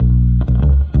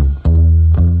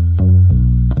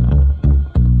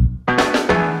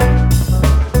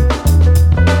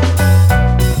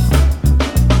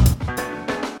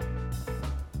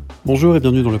Bonjour et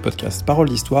bienvenue dans le podcast Paroles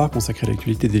d'Histoire consacré à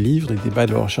l'actualité des livres, des débats et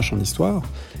de la recherche en histoire,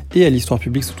 et à l'histoire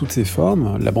publique sous toutes ses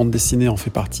formes. La bande dessinée en fait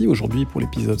partie. Aujourd'hui, pour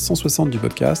l'épisode 160 du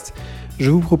podcast,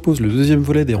 je vous propose le deuxième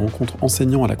volet des rencontres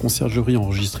enseignants à la conciergerie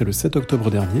enregistrées le 7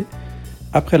 octobre dernier,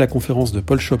 après la conférence de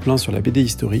Paul Choplin sur la BD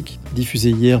historique, diffusée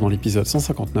hier dans l'épisode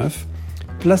 159.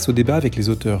 Place au débat avec les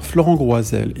auteurs Florent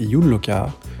Groisel et Youn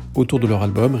Locard, autour de leur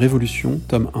album Révolution,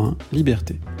 tome 1,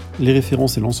 Liberté. Les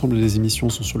références et l'ensemble des émissions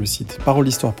sont sur le site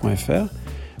parolehistoire.fr.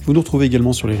 Vous nous retrouvez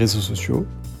également sur les réseaux sociaux.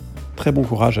 Très bon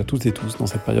courage à toutes et tous dans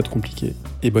cette période compliquée,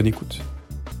 et bonne écoute.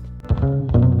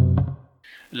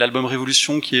 L'album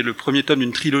Révolution, qui est le premier tome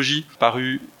d'une trilogie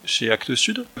parue chez Actes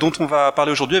Sud, dont on va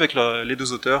parler aujourd'hui avec les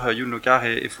deux auteurs, Youn Locard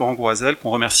et Florent Groisel,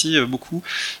 qu'on remercie beaucoup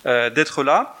d'être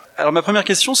là. Alors ma première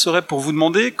question serait pour vous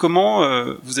demander comment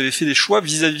vous avez fait des choix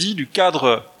vis-à-vis du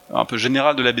cadre un peu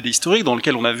général de la BD historique, dans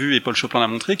lequel on a vu, et Paul Choplin l'a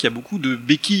montré, qu'il y a beaucoup de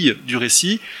béquilles du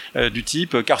récit, du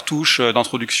type cartouche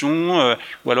d'introduction,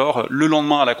 ou alors le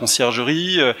lendemain à la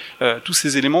conciergerie, tous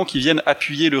ces éléments qui viennent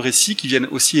appuyer le récit, qui viennent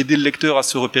aussi aider le lecteur à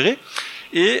se repérer.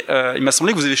 Et il m'a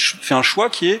semblé que vous avez fait un choix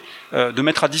qui est de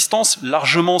mettre à distance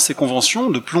largement ces conventions,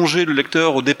 de plonger le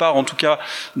lecteur au départ en tout cas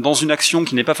dans une action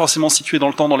qui n'est pas forcément située dans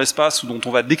le temps, dans l'espace, ou dont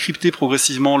on va décrypter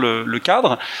progressivement le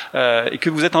cadre, et que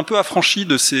vous êtes un peu affranchi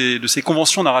de ces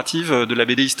conventions narratives de la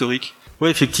BD historique. Ouais,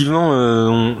 effectivement,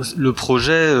 le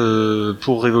projet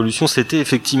pour Révolution, c'était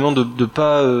effectivement de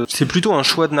pas. C'est plutôt un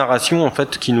choix de narration en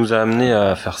fait qui nous a amené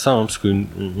à faire ça, parce que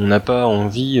on n'a pas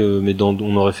envie, mais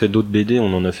on aurait fait d'autres BD,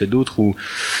 on en a fait d'autres où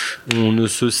on ne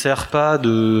se sert pas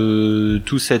de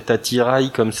tout cet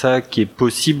attirail comme ça qui est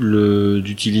possible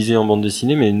d'utiliser en bande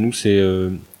dessinée, mais nous c'est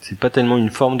pas tellement une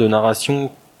forme de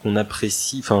narration qu'on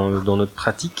apprécie, enfin dans notre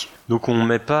pratique. Donc on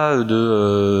met pas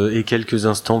et quelques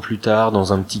instants plus tard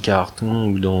dans un petit carton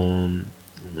ou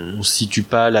on se situe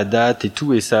pas la date et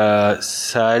tout, et ça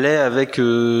allait avec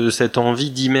cette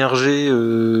envie d'immerger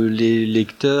les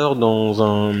lecteurs dans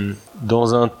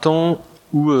un temps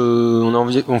où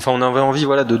on avait envie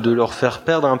voilà de leur faire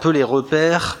perdre un peu les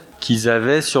repères qu'ils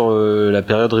avaient sur la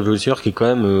période révolutionnaire, qui est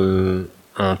quand même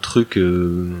un truc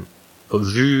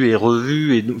vu et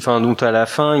revu, et dont à la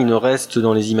fin il ne reste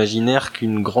dans les imaginaires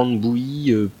qu'une grande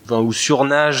bouillie, où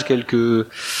surnagent quelques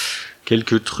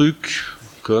trucs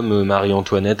comme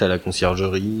Marie-Antoinette à la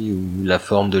conciergerie, ou la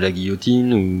forme de la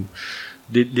guillotine, ou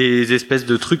des espèces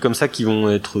de trucs comme ça qui vont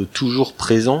être toujours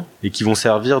présents et qui vont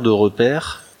servir de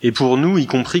repères. Et pour nous, y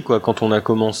compris quand on a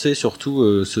commencé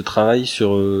surtout ce travail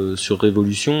sur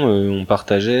Révolution, on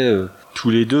partageait tous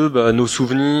les deux nos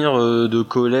souvenirs de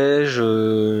collège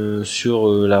sur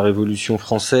la Révolution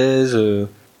française,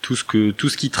 tout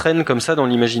ce qui traîne comme ça dans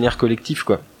l'imaginaire collectif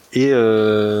Et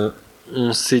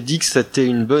on s'est dit que c'était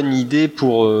une bonne idée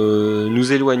pour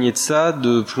nous éloigner de ça,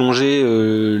 de plonger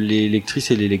les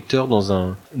lectrices et les lecteurs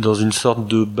dans une sorte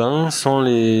de bain sans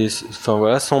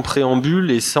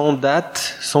préambule et sans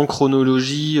date, sans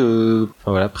chronologie,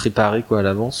 préparée à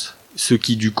l'avance. Ce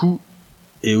qui du coup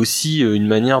est aussi une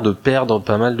manière de perdre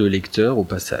pas mal de lecteurs au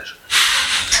passage.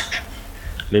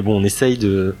 Mais bon, on essaye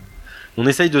de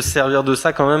se servir de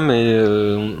ça quand même, et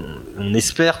on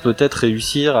espère peut-être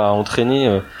réussir à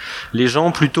entraîner les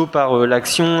gens plutôt par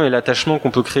l'action et l'attachement qu'on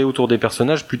peut créer autour des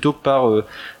personnages, plutôt que par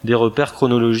des repères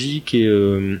chronologiques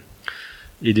et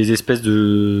des espèces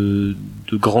de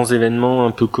grands événements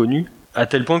un peu connus. À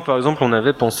tel point que par exemple on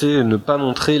avait pensé ne pas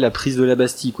montrer la prise de la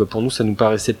Bastille, Pour nous ça nous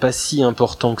paraissait pas si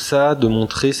important que ça de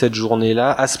montrer cette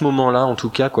journée-là, à ce moment-là en tout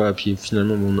cas, Et puis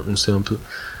finalement on sait un peu.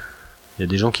 Il y a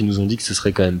des gens qui nous ont dit que ce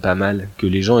serait quand même pas mal que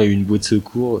les gens aient une bouée de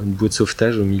secours, une bouée de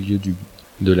sauvetage au milieu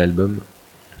de l'album.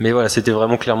 Mais voilà, c'était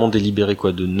vraiment clairement délibéré,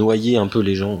 de noyer un peu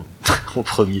les gens en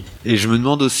premier. Et je me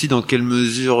demande aussi dans quelle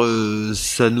mesure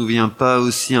ça nous vient pas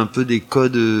aussi un peu des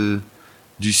codes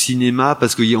du cinéma,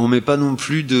 parce qu'on met pas non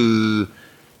plus il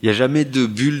y a jamais de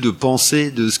bulle de pensée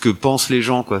de ce que pensent les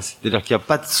gens, C'est-à-dire qu'il y a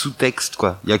pas de sous-texte,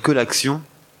 Il y a que l'action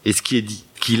et ce qui est dit,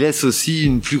 qui laisse aussi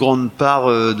une plus grande part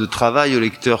de travail au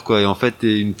lecteur, Et en fait,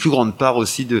 une plus grande part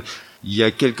aussi il y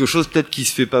a quelque chose peut-être qui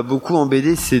se fait pas beaucoup en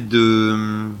BD, c'est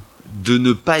de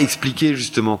ne pas expliquer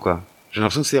justement, J'ai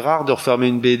l'impression que c'est rare de refermer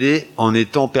une BD en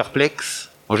étant perplexe.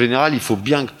 En général, il faut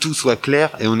bien que tout soit clair,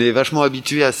 et on est vachement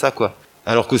habitué à ça,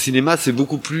 Alors qu'au cinéma, c'est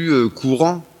beaucoup plus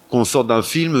courant qu'on sorte d'un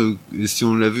film, si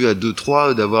on l'a vu à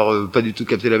 2-3, d'avoir pas du tout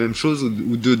capté la même chose,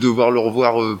 ou de devoir le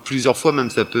revoir plusieurs fois,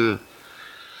 même ça peut.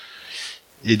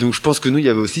 Et donc je pense que nous, il y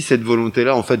avait aussi cette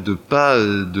volonté-là, en fait, de pas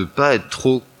être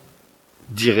trop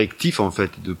directif, en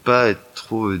fait, de pas être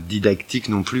trop didactique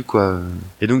non plus,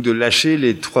 Et donc de lâcher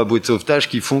les 3 bouées de sauvetage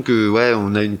qui font que,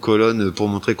 on a une colonne pour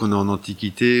montrer qu'on est en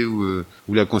Antiquité, ou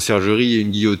la conciergerie et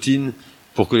une guillotine,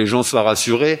 pour que les gens soient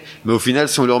rassurés. Mais au final,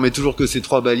 si on leur met toujours que ces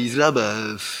 3 balises là,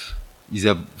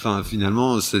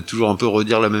 finalement, c'est toujours un peu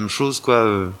redire la même chose, quoi.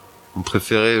 On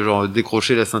préférait genre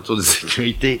décrocher la ceinture de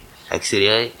sécurité,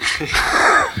 accélérer.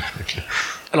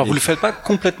 Alors vous le faites pas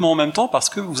complètement en même temps parce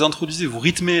que vous introduisez, vous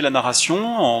rythmez la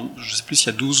narration je sais plus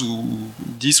s'il y a 12 ou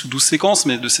 10 ou 12 séquences,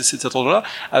 mais de cet ordre-là,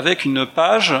 avec une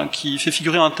page qui fait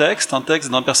figurer un texte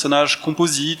d'un personnage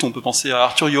composite. On peut penser à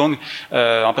Arthur Young,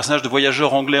 un personnage de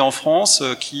voyageur anglais en France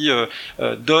qui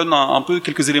donne un peu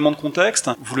quelques éléments de contexte.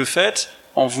 Vous le faites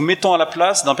en vous mettant à la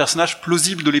place d'un personnage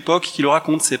plausible de l'époque qui le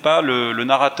raconte. C'est pas le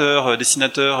narrateur,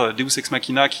 dessinateur Deus Ex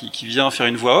Machina qui vient faire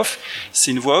une voix off.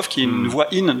 C'est une voix off qui est une voix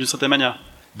in d'une certaine manière.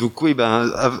 Donc oui,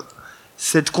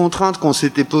 cette contrainte qu'on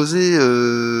s'était posée,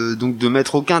 donc de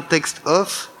mettre aucun texte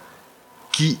off,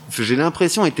 qui, j'ai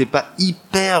l'impression, était pas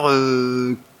hyper.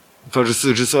 Je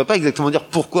saurais pas exactement dire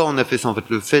pourquoi on a fait ça. En fait,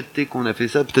 le fait est qu'on a fait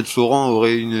ça. Peut-être Florent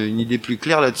aurait une idée plus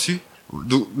claire là-dessus.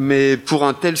 Donc, mais pour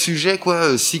un tel sujet,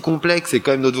 quoi, si complexe, et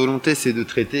quand même notre volonté, c'est de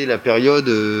traiter la période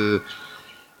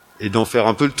et d'en faire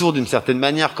un peu le tour d'une certaine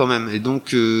manière, quand même. Et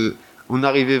donc on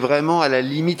arrivait vraiment à la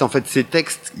limite. En fait, ces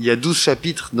textes, il y a 12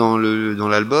 chapitres dans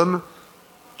l'album,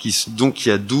 donc il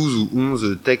y a 12 ou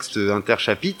 11 textes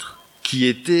interchapitres, qui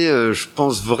étaient, je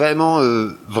pense, vraiment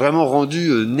rendus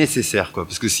nécessaires, quoi.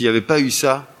 Parce que s'il n'y avait pas eu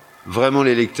ça, vraiment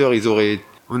les lecteurs,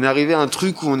 on est arrivé à un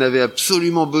truc où on avait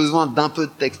absolument besoin d'un peu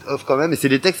de texte off quand même, et c'est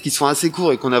des textes qui sont assez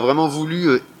courts et qu'on a vraiment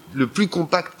voulu le plus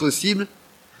compact possible,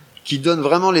 qui donnent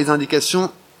vraiment les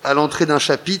indications à l'entrée d'un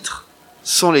chapitre,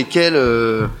 sans lesquels...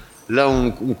 là,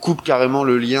 on coupe carrément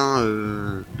le lien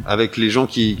avec les gens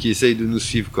qui essayent de nous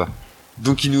suivre, quoi.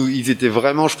 Donc ils étaient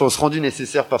vraiment, je pense, rendus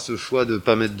nécessaires par ce choix de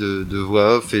pas mettre de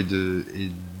voix off et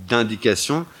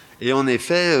d'indications. Et en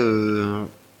effet,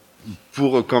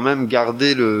 pour quand même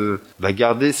garder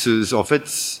en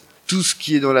fait, tout ce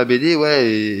qui est dans la BD,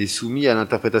 est soumis à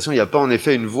l'interprétation. Il n'y a pas en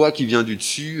effet une voix qui vient du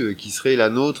dessus, qui serait la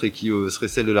nôtre et qui serait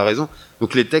celle de la raison.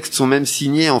 Donc les textes sont même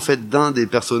signés en fait d'un des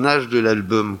personnages de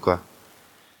l'album, quoi.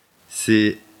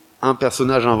 C'est un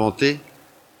personnage inventé.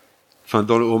 Enfin,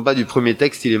 en bas du premier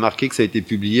texte, il est marqué que ça a été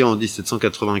publié en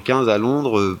 1795 à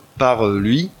Londres par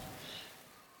lui.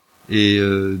 Et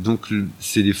donc,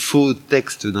 c'est des faux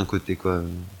textes d'un côté, quoi.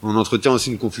 On entretient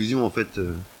aussi une confusion, en fait,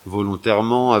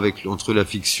 volontairement entre la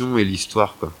fiction et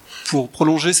l'histoire, quoi. Pour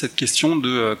prolonger cette question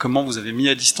de comment vous avez mis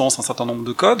à distance un certain nombre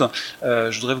de codes,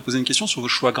 je voudrais vous poser une question sur vos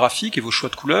choix graphiques et vos choix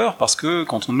de couleurs, parce que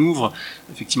quand on ouvre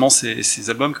effectivement ces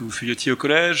albums que vous feuilletiez au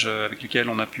collège, avec lesquels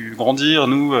on a pu grandir,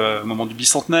 nous, au moment du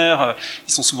bicentenaire,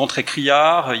 ils sont souvent très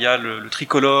criards. Il y a le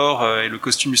tricolore et le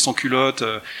costume du sans-culotte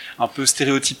un peu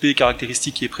stéréotypé,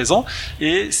 caractéristique qui est présent,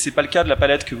 et c'est pas le cas de la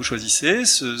palette que vous choisissez.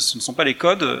 Ce ne sont pas les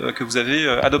codes que vous avez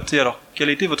adoptés. Alors, quel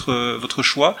a été votre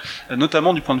choix,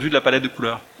 notamment du point de vue de la palette de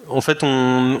couleurs? En fait,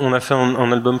 on a fait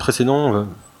un album précédent,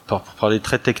 pour parler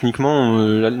très techniquement,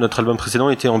 notre album précédent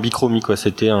était en bichromie, quoi.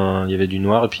 Il y avait du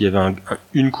noir et puis il y avait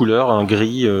une couleur, un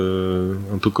gris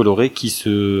un peu coloré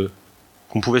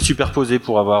qu'on pouvait superposer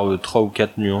pour avoir 3 ou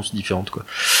 4 nuances différentes, quoi.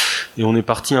 Et on est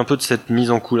parti un peu de cette mise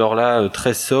en couleur là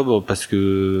très sobre, parce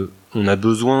que on a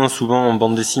besoin souvent en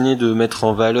bande dessinée de mettre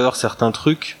en valeur certains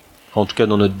trucs, en tout cas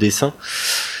dans notre dessin.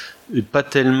 Et pas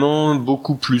tellement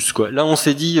beaucoup plus, quoi. Là on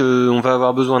s'est dit on va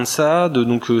avoir besoin de ça,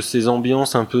 donc ces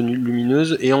ambiances un peu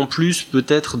lumineuses, et en plus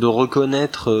peut-être de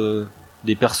reconnaître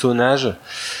des personnages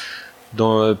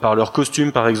par leur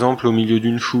costume, par exemple, au milieu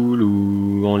d'une foule,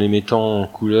 ou en les mettant en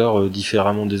couleur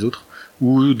différemment des autres,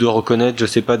 ou de reconnaître, je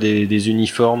sais pas, des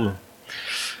uniformes.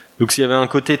 Donc il y avait un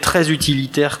côté très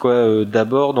utilitaire, quoi,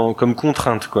 d'abord comme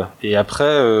contrainte, quoi. Et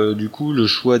après du coup le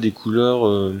choix des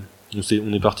couleurs,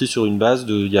 on est parti sur une base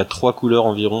il y a 3 couleurs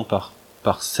environ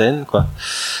par scène, quoi.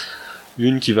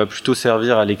 Une qui va plutôt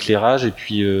servir à l'éclairage, et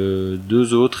puis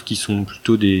 2 autres qui sont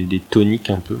plutôt des toniques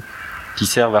un peu, qui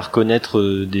servent à reconnaître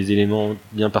des éléments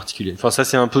bien particuliers. Enfin ça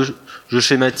c'est un peu, je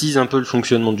schématise un peu le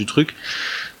fonctionnement du truc,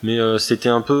 mais c'était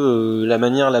un peu la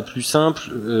manière la plus simple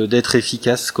d'être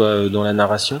efficace, quoi, dans la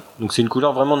narration. Donc c'est une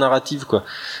couleur vraiment narrative, quoi.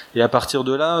 Et à partir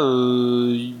de là,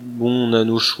 on a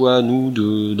nos choix, nous,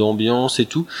 d'ambiance et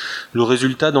tout. Le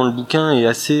résultat dans le bouquin est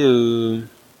assez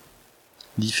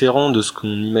différent de ce qu'on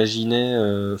imaginait.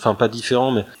 Enfin pas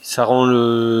différent, mais ça rend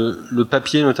le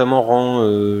papier notamment rend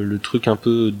le truc un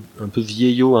peu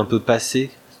vieillot, un peu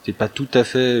passé. C'était pas tout à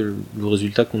fait le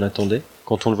résultat qu'on attendait.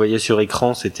 Quand on le voyait sur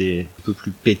écran, c'était un peu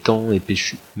plus pétant et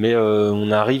péchu. Mais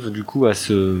on arrive du coup à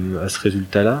ce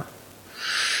résultat-là,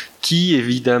 qui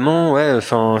évidemment,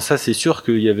 ça c'est sûr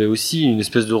qu'il y avait aussi une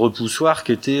espèce de repoussoir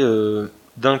qui était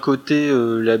d'un côté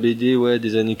la BD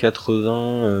des années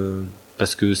 80,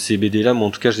 parce que ces BD-là, moi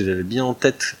en tout cas, je les avais bien en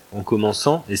tête en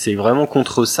commençant, et c'est vraiment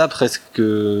contre ça presque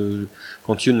que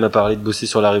quand Youn m'a parlé de bosser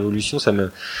sur la Révolution, je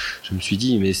me suis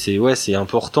dit, mais c'est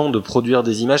important de produire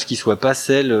des images qui soient pas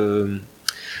celles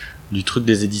du truc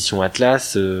des éditions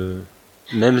Atlas,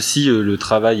 même si le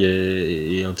travail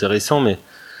est intéressant, mais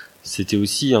c'était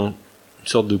aussi une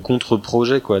sorte de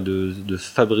contre-projet, quoi, de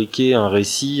fabriquer un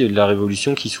récit de la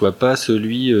Révolution qui soit pas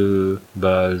celui,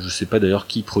 je sais pas d'ailleurs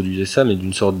qui produisait ça, mais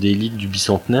d'une sorte d'élite du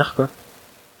bicentenaire, quoi.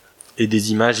 Et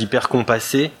des images hyper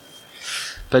compassées,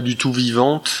 pas du tout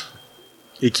vivantes,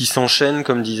 et qui s'enchaînent,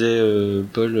 comme disait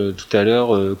Paul tout à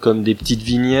l'heure, comme des petites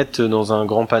vignettes dans un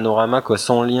grand panorama, quoi,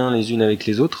 sans lien les unes avec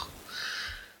les autres.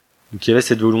 Donc il y avait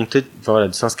cette volonté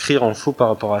de s'inscrire en faux par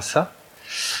rapport à ça.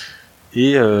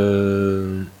 Et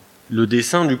le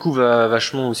dessin, du coup, va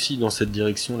vachement aussi dans cette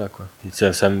direction-là, quoi. Et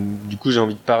du coup, j'ai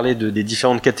envie de parler des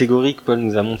différentes catégories que Paul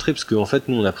nous a montrées, parce qu'en fait,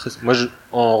 nous, on a presque... Moi,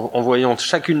 en voyant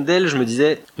chacune d'elles, je me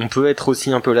disais, on peut être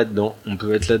aussi un peu là-dedans, on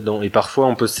peut être là-dedans. Et parfois,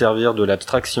 on peut se servir de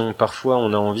l'abstraction. Parfois,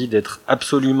 on a envie d'être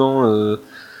absolument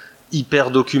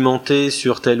hyper documenté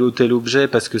sur tel ou tel objet,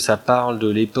 parce que ça parle de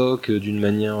l'époque d'une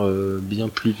manière bien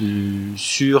plus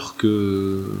sûre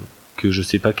que je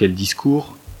sais pas quel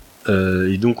discours.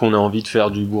 Et donc on a envie de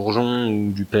faire du bourgeon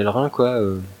ou du pèlerin, quoi,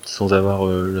 sans avoir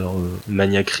leur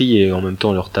maniaquerie et en même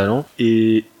temps leur talent.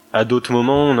 Et à d'autres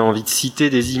moments, on a envie de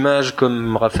citer des images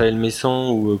comme Raphaël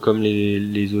Messan ou comme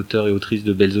les auteurs et autrices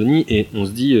de Belzoni, et on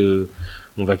se dit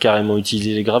on va carrément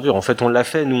utiliser les gravures. En fait, on l'a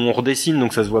fait, nous on redessine,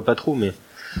 donc ça se voit pas trop, mais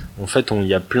en fait, il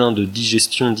y a plein de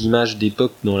digestions d'images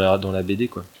d'époque dans la BD,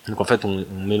 quoi. Donc en fait, on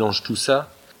mélange tout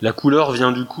ça. La couleur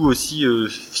vient du coup aussi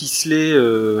ficeler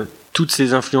toutes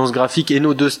ces influences graphiques et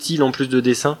nos deux styles en plus de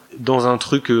dessin dans un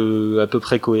truc à peu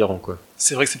près cohérent, quoi.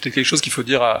 C'est vrai que c'est peut-être quelque chose qu'il faut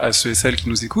dire à ceux et celles qui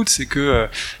nous écoutent, c'est que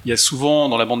il y a souvent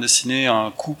dans la bande dessinée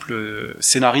un couple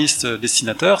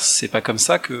scénariste-dessinateur. C'est pas comme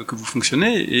ça que vous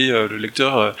fonctionnez, et le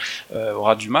lecteur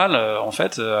aura du mal en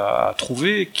fait à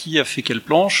trouver qui a fait quelle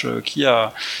planche, qui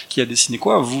a dessiné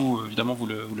quoi. Vous évidemment vous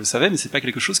le savez, mais c'est pas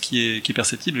quelque chose qui est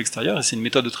perceptible à l'extérieur, et c'est une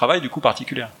méthode de travail du coup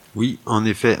particulière. Oui, en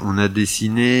effet, on a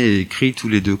dessiné et écrit tous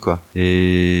les deux, quoi.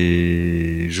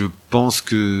 Et je pense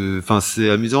que, c'est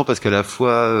amusant parce qu'à la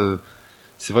fois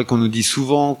c'est vrai qu'on nous dit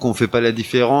souvent qu'on fait pas la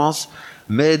différence,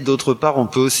 mais d'autre part, on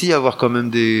peut aussi avoir quand même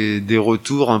des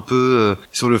retours un peu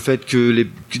sur le fait que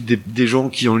des gens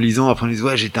qui, en lisant, après disent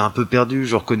ouais, j'étais un peu perdu,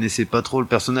 je reconnaissais pas trop le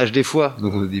personnage des fois.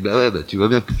 Donc on se dit tu vois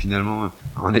bien que finalement,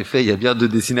 en effet, il y a bien deux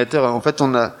dessinateurs. En fait,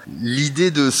 on a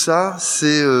l'idée de ça,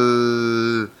 c'est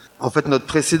en fait, notre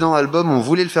précédent album, on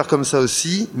voulait le faire comme ça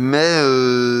aussi, mais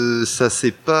ça c'est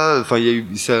pas. Enfin,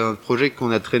 c'est un projet qu'on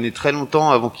a traîné très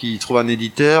longtemps avant qu'il trouve un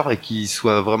éditeur et qu'il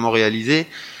soit vraiment réalisé.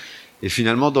 Et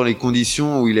finalement, dans les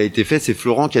conditions où il a été fait, c'est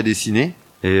Florent qui a dessiné,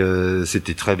 et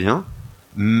c'était très bien.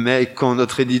 Mais quand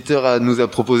notre éditeur nous a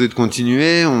proposé de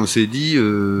continuer, on s'est dit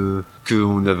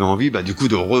qu'on avait envie, du coup,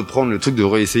 de reprendre le truc, de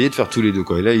réessayer de faire tous les deux,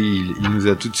 quoi. Et là, il nous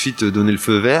a tout de suite donné le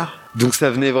feu vert. Donc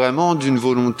ça venait vraiment d'une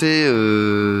volonté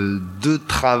de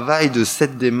travail, de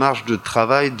cette démarche de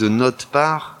travail de notre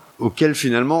part, auquel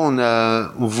finalement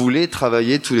on voulait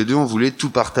travailler tous les deux, on voulait tout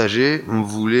partager, on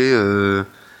voulait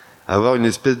avoir une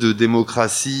espèce de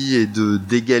démocratie et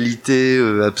d'égalité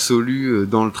absolue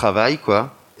dans le travail,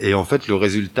 quoi. Et en fait, le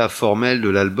résultat formel de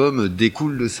l'album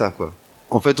découle de ça, quoi.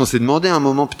 En fait, on s'est demandé à un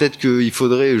moment peut-être qu'il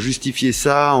faudrait justifier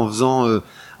ça en faisant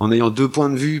en ayant deux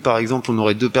points de vue, par exemple, on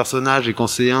aurait deux personnages, et quand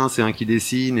c'est un qui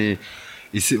dessine, et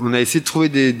on a essayé de trouver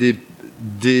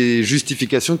des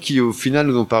justifications qui, au final,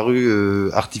 nous ont paru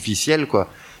artificielles, quoi.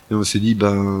 Et on s'est dit,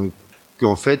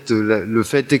 qu'en fait, le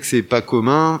fait est que c'est pas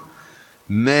commun,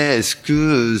 mais est-ce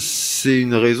que c'est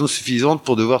une raison suffisante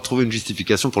pour devoir trouver une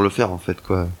justification pour le faire, en fait,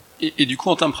 quoi. Et du coup,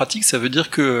 en termes pratiques, ça veut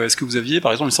dire que, est-ce que vous aviez,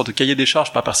 par exemple, une sorte de cahier des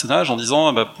charges par personnage en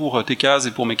disant, pour tes cases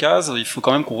et pour mes cases, il faut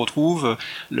quand même qu'on retrouve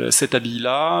cet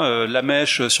habit-là, la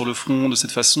mèche sur le front de cette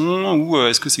façon, ou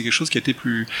est-ce que c'est quelque chose qui a été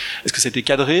est-ce que ça a été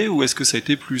cadré, ou est-ce que ça a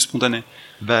été plus spontané?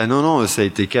 Non, ça a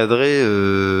été cadré,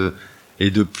 et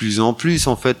de plus en plus,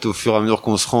 en fait, au fur et à mesure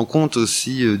qu'on se rend compte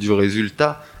aussi du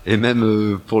résultat, et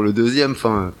même pour le deuxième,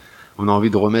 on a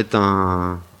envie de remettre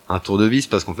un tour de vis,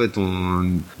 parce qu'en fait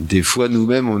des fois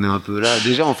nous-mêmes on est un peu là.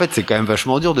 Déjà en fait c'est quand même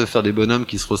vachement dur de faire des bonhommes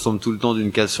qui se ressemblent tout le temps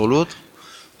d'une case sur l'autre,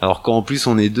 alors qu'en plus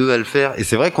on est deux à le faire, et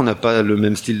c'est vrai qu'on n'a pas le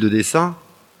même style de dessin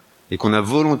et qu'on a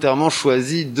volontairement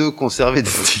choisi de conserver des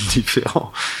styles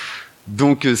différents.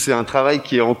 Donc c'est un travail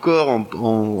qui est encore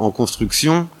en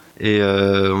construction, et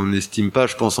on n'estime pas,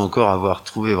 je pense, encore avoir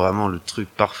trouvé vraiment le truc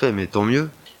parfait, mais tant mieux.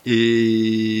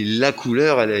 Et la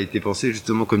couleur, elle a été pensée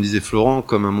justement, comme disait Florent,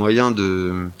 comme un moyen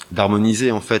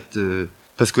d'harmoniser en fait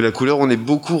parce que la couleur, on est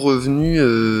beaucoup revenu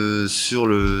sur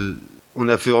le. On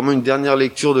a fait vraiment une dernière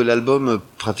lecture de l'album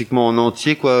pratiquement en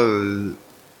entier, quoi,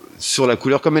 sur la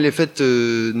couleur comme elle est faite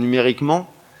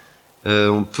numériquement.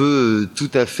 On peut tout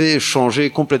à fait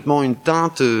changer complètement une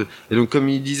teinte. Et donc, comme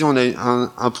il disait, on a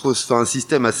un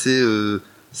système assez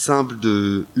simple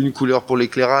de une couleur pour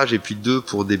l'éclairage et puis deux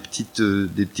pour des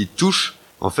petites touches.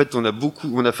 En fait, on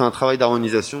a fait un travail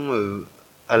d'harmonisation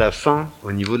à la fin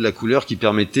au niveau de la couleur qui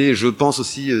permettait, je pense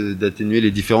aussi, d'atténuer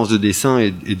les différences de dessin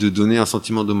et de donner un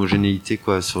sentiment d'homogénéité,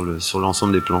 quoi, sur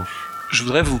l'ensemble des plans. Je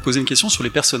voudrais vous poser une question sur les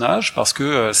personnages, parce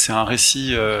que c'est un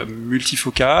récit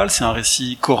multifocal, c'est un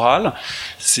récit choral.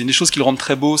 C'est une des choses qui le rendent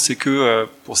très beau, c'est que,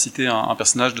 pour citer un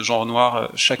personnage de Jean Renoir,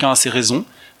 chacun a ses raisons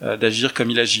d'agir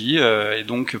comme il agit, et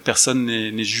donc personne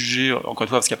n'est jugé, encore une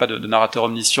fois, parce qu'il n'y a pas de narrateur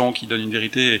omniscient qui donne une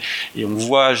vérité, et on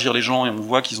voit agir les gens, et on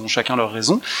voit qu'ils ont chacun leurs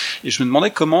raisons. Et je me demandais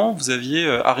comment vous aviez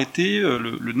arrêté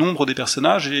le nombre des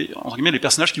personnages, et entre guillemets les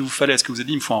personnages qu'il vous fallait. Est-ce que vous avez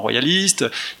dit, il me faut un royaliste,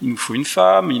 il nous faut une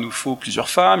femme, il nous faut plusieurs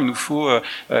femmes, il nous faut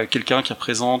quelqu'un qui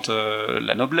représente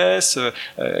la noblesse.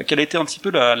 Quelle a été un petit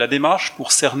peu la démarche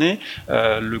pour cerner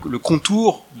le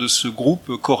contour de ce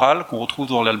groupe choral qu'on retrouve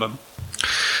dans l'album?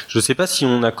 Je sais pas si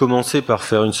on a commencé par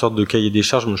faire une sorte de cahier des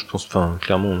charges, mais je pense,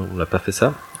 clairement, on n'a pas fait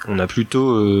ça. On a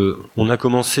plutôt, on a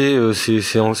commencé,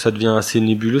 ça devient assez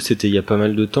nébuleux, c'était il y a pas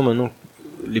mal de temps maintenant.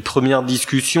 Les premières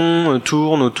discussions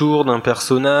tournent autour d'un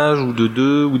personnage ou de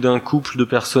deux ou d'un couple de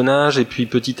personnages, et puis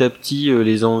petit à petit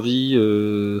les envies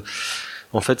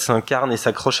en fait s'incarnent et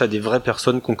s'accrochent à des vraies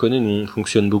personnes qu'on connaît. Nous on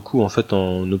fonctionne beaucoup en fait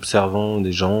en observant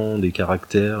des gens, des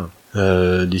caractères,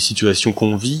 des situations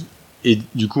qu'on vit. Et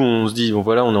du coup, on se dit, bon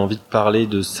voilà, on a envie de parler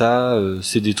de ça.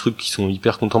 C'est des trucs qui sont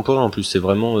hyper contemporains. En plus, c'est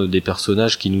vraiment des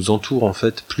personnages qui nous entourent en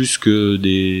fait, plus que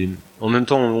des. En même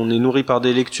temps, on est nourri par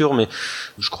des lectures, mais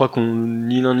je crois qu'on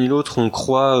ni l'un ni l'autre, on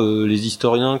croit les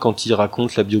historiens quand ils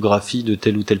racontent la biographie de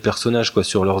tel ou tel personnage, quoi,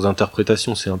 sur leurs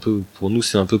interprétations. C'est un peu, pour nous,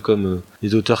 c'est un peu comme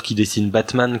les auteurs qui dessinent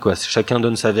Batman, quoi. Chacun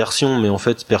donne sa version, mais en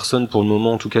fait, personne, pour le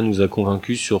moment, en tout cas, nous a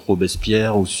convaincus sur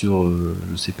Robespierre ou sur,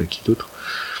 je sais pas qui d'autre.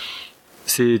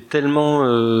 C'est tellement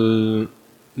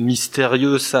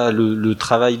mystérieux ça, le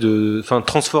travail de,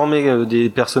 transformer des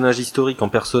personnages historiques en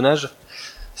personnages,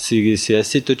 c'est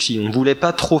assez touchy. On voulait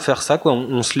pas trop faire ça, quoi.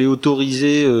 On se l'est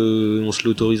autorisé, on se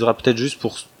l'autorisera peut-être juste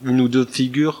pour une ou deux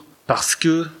figures parce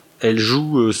que elles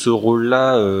jouent ce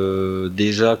rôle-là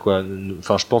déjà, quoi.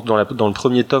 Enfin, je pense dans le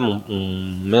premier tome,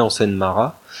 on met en scène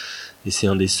Mara et c'est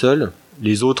un des seuls.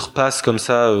 Les autres passent comme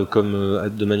ça,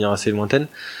 de manière assez lointaine.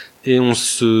 Et on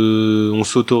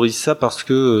s'autorise ça parce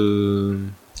que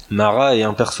Mara est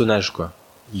un personnage, quoi.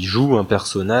 Il joue un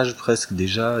personnage presque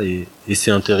déjà, et c'est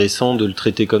intéressant de le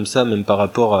traiter comme ça, même par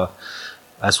rapport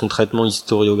à son traitement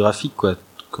historiographique, quoi.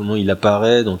 Comment il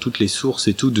apparaît dans toutes les sources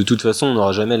et tout. De toute façon, on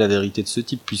n'aura jamais la vérité de ce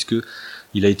type, puisque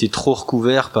il a été trop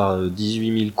recouvert par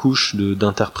 18 000 couches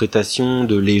d'interprétation,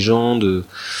 de légendes,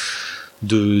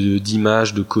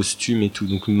 d'images, de costumes et tout.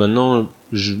 Donc maintenant,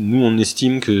 nous on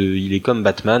estime qu'il est comme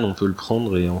Batman, on peut le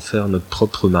prendre et en faire notre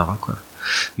propre Mara, quoi.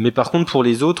 Mais par contre, pour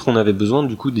les autres, on avait besoin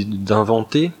du coup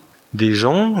d'inventer des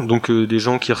gens, donc des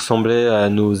gens qui ressemblaient à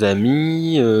nos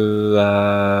amis,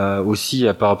 aussi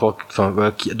par rapport,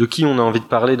 de qui on a envie de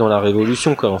parler dans la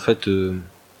Révolution, quoi. En fait,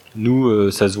 nous,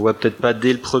 ça se voit peut-être pas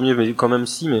dès le premier, mais quand même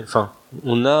si, mais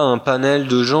on a un panel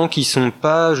de gens qui sont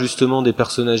pas justement des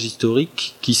personnages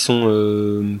historiques, qui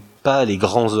sont pas les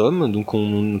grands hommes, donc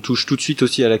on touche tout de suite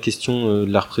aussi à la question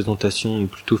de la représentation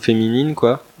plutôt féminine,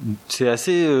 quoi. C'est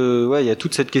assez, il y a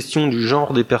toute cette question du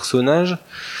genre des personnages.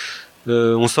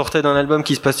 On sortait d'un album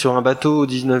qui se passe sur un bateau au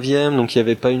 19e, donc il y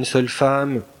avait pas une seule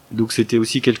femme, donc c'était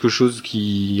aussi quelque chose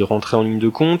qui rentrait en ligne de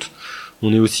compte.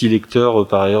 On est aussi lecteur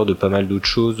par ailleurs de pas mal d'autres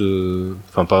choses.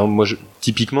 Par exemple, moi,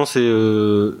 typiquement, c'est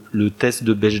le test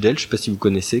de Bechdel. Je sais pas si vous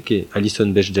connaissez, qui est Alison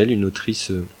Bechdel, une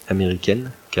autrice américaine,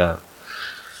 qui a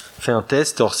fait un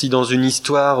test. Or, si dans une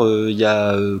histoire il y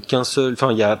a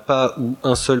il y a pas ou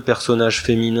un seul personnage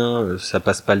féminin, ça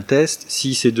passe pas le test.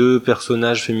 Si ces deux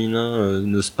personnages féminins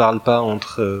ne se parlent pas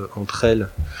entre elles,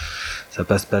 ça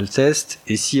passe pas le test.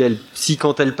 Et si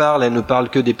quand elle parle, elle ne parle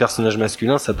que des personnages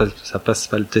masculins, ça passe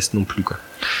pas le test non plus, quoi.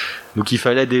 Donc il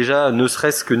fallait déjà, ne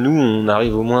serait-ce que nous, on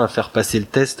arrive au moins à faire passer le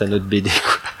test à notre BD,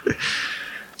 quoi.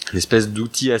 Une espèce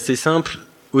d'outil assez simple.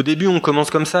 Au début, on commence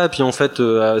comme ça, et puis en fait,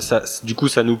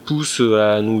 ça nous pousse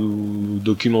à nous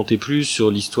documenter plus sur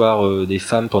l'histoire des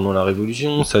femmes pendant la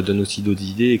Révolution. Ça donne aussi d'autres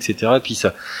idées, etc. Et puis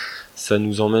ça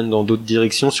nous emmène dans d'autres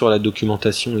directions sur la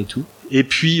documentation et tout. Et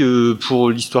puis pour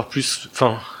l'histoire plus,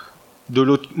 de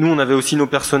l'autre, nous on avait aussi nos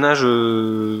personnages,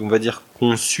 on va dire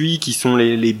qu'on suit, qui sont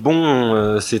les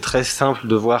bons. C'est très simple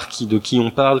de voir de qui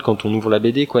on parle quand on ouvre la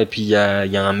BD, quoi. Et puis il y a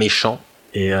un méchant,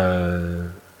 et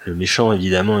le méchant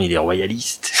évidemment il est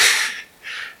royaliste.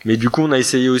 Mais du coup on a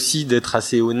essayé aussi d'être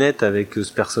assez honnête avec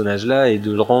ce personnage-là et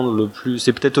de le rendre le plus.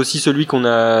 C'est peut-être aussi celui qu'on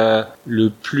a le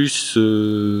plus.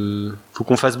 Faut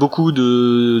qu'on fasse beaucoup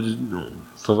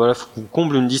Enfin voilà, faut qu'on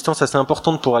comble une distance assez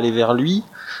importante pour aller vers lui.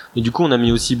 Et du coup, on a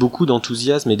mis aussi beaucoup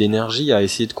d'enthousiasme et d'énergie à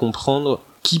essayer de comprendre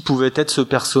qui pouvait être ce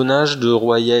personnage de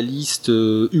royaliste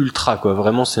ultra, quoi.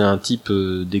 Vraiment, c'est un type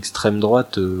d'extrême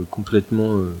droite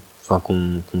complètement,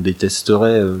 qu'on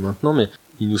détesterait maintenant, mais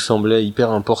il nous semblait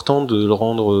hyper important de le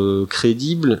rendre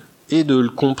crédible et de le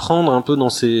comprendre un peu dans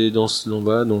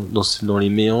les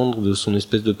méandres de son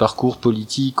espèce de parcours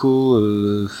politico,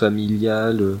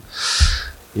 familial.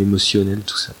 Émotionnel,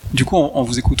 tout ça. Du coup, en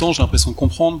vous écoutant, j'ai l'impression de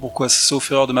comprendre pourquoi,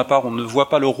 sauf erreur de ma part, on ne voit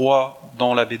pas le roi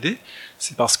dans la BD.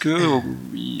 C'est parce que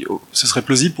ce serait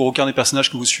plausible pour aucun des personnages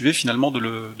que vous suivez finalement de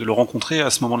le rencontrer à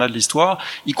ce moment-là de l'histoire,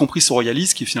 y compris ce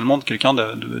royaliste qui est finalement quelqu'un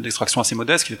d'extraction assez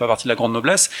modeste, qui fait pas partie de la grande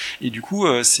noblesse. Et du coup,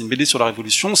 c'est une BD sur la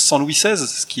Révolution sans Louis XVI,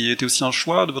 ce qui était aussi un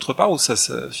choix de votre part, ou ça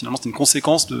finalement c'est une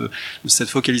conséquence de cette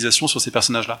focalisation sur ces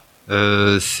personnages-là?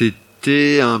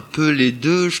 C'était un peu les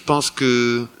deux. Je pense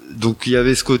que donc il y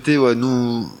avait ce côté,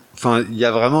 il y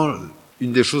a vraiment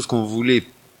une des choses qu'on voulait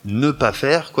ne pas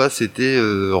faire, quoi, c'était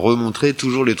remontrer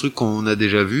toujours les trucs qu'on a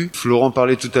déjà vus. Florent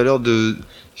parlait tout à l'heure du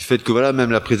fait que voilà,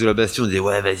 même la prise de la Bastille, on disait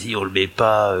ouais vas-y on le met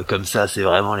pas comme ça, c'est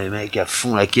vraiment les mecs à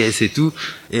fond la caisse et tout.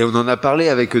 Et on en a parlé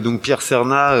avec donc Pierre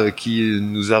Cernat qui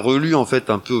nous a relu en fait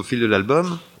un peu au fil de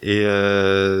l'album. Et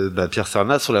Pierre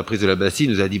Cernat sur la prise de la Bastille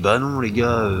nous a dit bah non les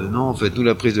gars, non en fait nous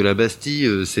la prise de la Bastille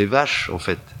c'est vache en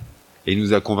fait. Et il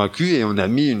nous a convaincus et on a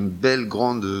mis une belle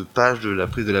grande page de la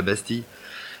prise de la Bastille.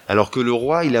 Alors que le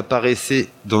roi, il apparaissait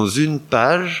dans une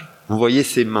page, on voyait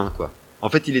ses mains, quoi. En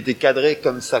fait, il était cadré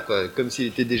comme ça, quoi, comme s'il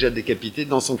était déjà décapité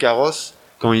dans son carrosse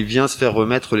quand il vient se faire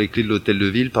remettre les clés de l'hôtel de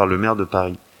ville par le maire de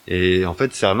Paris. Et en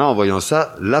fait, Cernat, en voyant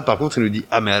ça, là, par contre, il nous dit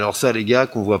 « Ah, mais alors ça, les gars,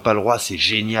 qu'on voit pas le roi, c'est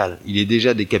génial. Il est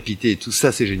déjà décapité et tout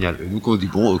ça, c'est génial. » Et nous, on dit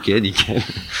 « Bon, ok, nickel. »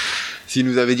 S'il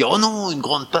nous avait dit « Oh non, une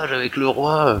grande page avec le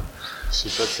roi... »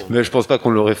 Mais je pense pas qu'on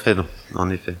l'aurait fait, non, en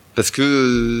effet. Parce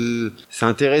que c'est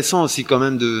intéressant aussi quand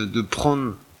même de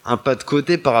prendre un pas de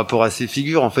côté par rapport à ces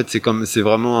figures. En fait, c'est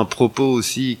vraiment un propos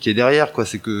aussi qui est derrière, quoi.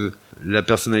 C'est que la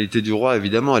personnalité du roi,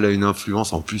 évidemment, elle a une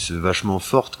influence en plus vachement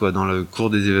forte, quoi, dans le cours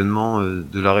des événements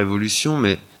de la Révolution.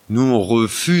 Mais nous, on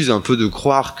refuse un peu de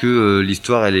croire que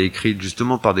l'histoire, elle est écrite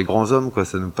justement par des grands hommes, quoi.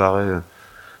 Ça nous paraît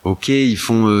ok, ils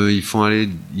jouent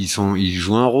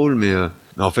un rôle, mais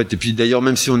en fait, et puis d'ailleurs,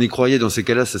 même si on y croyait, dans ces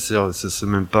cas-là, ça c'est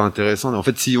même pas intéressant. En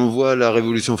fait, si on voit la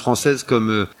Révolution française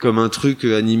comme un truc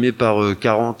animé par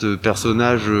 40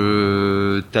 personnages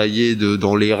taillés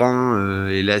dans l'airain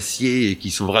et l'acier et qui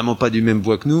sont vraiment pas du même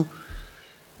bois que nous,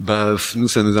 nous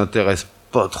ça nous intéresse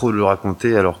pas trop de le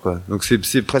raconter alors quoi. Donc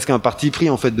c'est presque un parti pris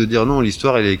en fait de dire non,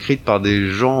 l'histoire elle est écrite par des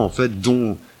gens en fait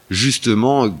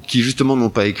qui justement n'ont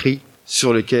pas écrit,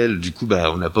 sur lesquels du coup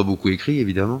on n'a pas beaucoup écrit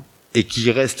évidemment. Et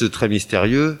qui restent très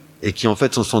mystérieux et qui en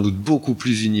fait sont sans doute beaucoup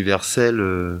plus universels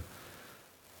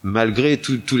malgré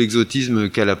tout l'exotisme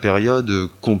qu'a la période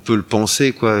qu'on peut le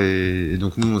penser quoi. Et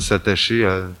donc nous on s'attachait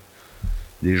à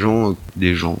des gens.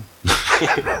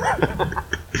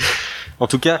 En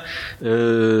tout cas,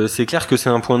 c'est clair que c'est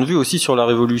un point de vue aussi sur la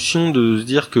Révolution de se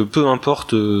dire que peu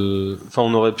importe,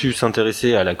 on aurait pu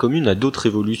s'intéresser à la Commune, à d'autres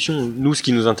révolutions. Nous, ce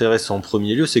qui nous intéresse en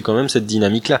premier lieu, c'est quand même cette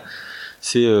dynamique-là.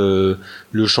 C'est le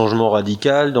changement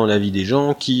radical dans la vie des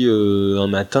gens qui un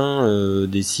matin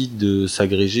décident de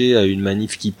s'agréger à une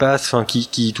manif qui passe,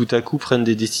 qui tout à coup prennent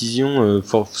des décisions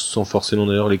sans forcément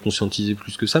d'ailleurs les conscientiser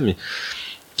plus que ça, mais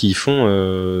qui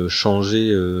font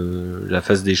changer la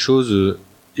face des choses.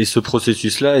 Et ce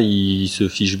processus-là, il se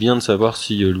fiche bien de savoir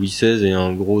si Louis XVI est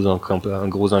un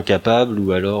gros incapable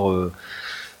ou alors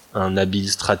un habile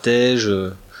stratège.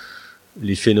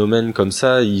 Les phénomènes comme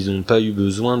ça, ils n'ont pas eu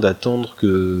besoin d'attendre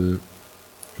que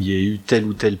il y ait eu telle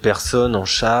ou telle personne en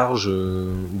charge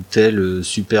ou tel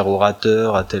super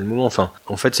orateur à tel moment. Enfin,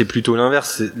 en fait, c'est plutôt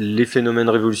l'inverse. Les phénomènes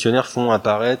révolutionnaires font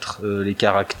apparaître les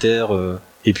caractères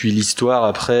et puis l'histoire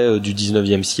après du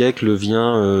 19e siècle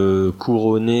vient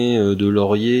couronner de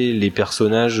laurier les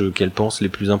personnages qu'elle pense les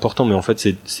plus importants. Mais en fait,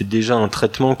 c'est déjà un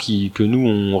traitement que nous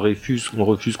on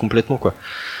refuse complètement quoi.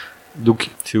 Donc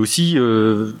c'est aussi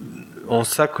en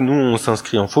ça que nous on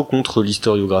s'inscrit en faux contre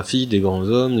l'historiographie des grands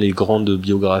hommes, les grandes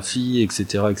biographies,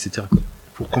 etc., etc. quoi.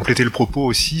 Pour compléter le propos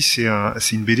aussi, c'est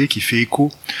une BD qui fait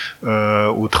écho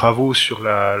aux travaux sur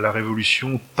la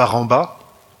Révolution par en bas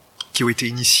qui ont été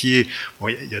initiés, bon,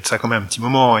 il y a de ça quand même un petit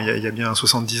moment, il y a bien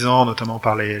 70 ans, notamment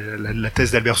par la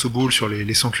thèse d'Albert Soboul sur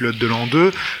les sans-culottes de l'an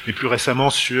 2, mais plus récemment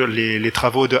sur les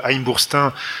travaux de Haïm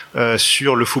Bourstin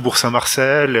sur le Faubourg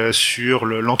Saint-Marcel, sur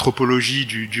l'anthropologie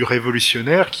du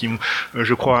révolutionnaire, qui ont,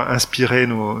 je crois, inspiré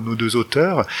nos deux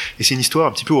auteurs. Et c'est une histoire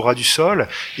un petit peu au ras du sol,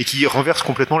 et qui renverse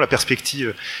complètement la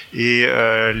perspective. Et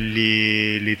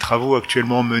les travaux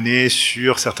actuellement menés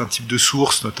sur certains types de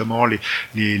sources, notamment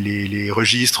les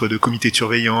registres de comités de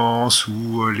surveillance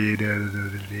ou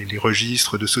les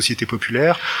registres de sociétés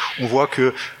populaires, on voit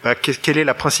que quelle est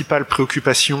la principale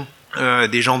préoccupation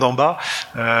des gens d'en bas,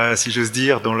 si j'ose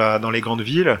dire, dans les grandes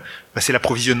villes, c'est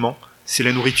l'approvisionnement. C'est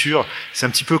la nourriture. C'est un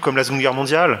petit peu comme la Seconde Guerre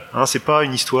mondiale. Hein, c'est pas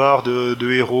une histoire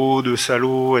de héros, de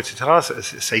salauds, etc.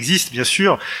 Ça existe bien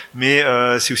sûr, mais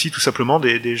c'est aussi tout simplement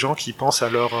des gens qui pensent à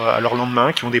leur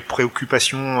lendemain, qui ont des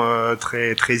préoccupations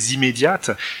très très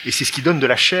immédiates. Et c'est ce qui donne de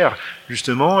la chair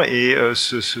justement, et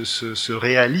ce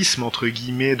réalisme entre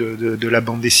guillemets de la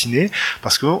bande dessinée,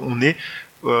 parce qu'on est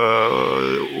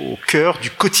au cœur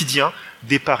du quotidien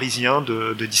des Parisiens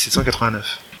de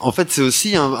 1789. En fait, c'est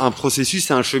aussi un processus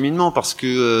et un cheminement, parce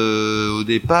que au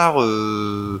départ,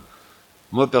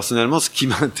 moi personnellement, ce qui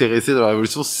m'intéressait dans la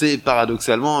Révolution, c'est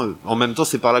paradoxalement, en même temps,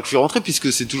 c'est par là que je suis rentré,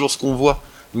 puisque c'est toujours ce qu'on voit.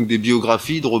 Donc des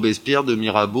biographies de Robespierre, de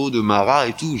Mirabeau, de Marat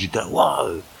et tout. J'étais là,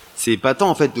 waouh, c'est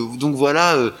épatant en fait. Donc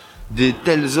voilà, des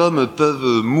tels hommes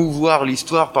peuvent mouvoir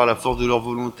l'histoire par la force de leur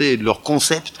volonté et de leur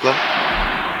concept, quoi.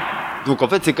 Donc en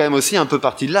fait, c'est quand même aussi un peu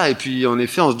parti de là. Et puis en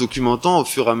effet, en se documentant au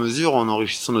fur et à mesure, en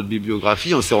enrichissant notre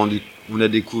bibliographie, on a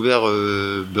découvert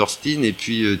Bernstein et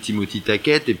puis Timothy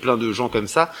Tackett et plein de gens comme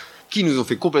ça qui nous ont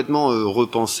fait complètement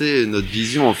repenser notre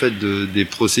vision en fait des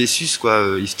processus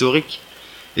historiques.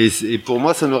 Et pour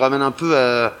moi, ça nous ramène un peu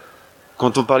à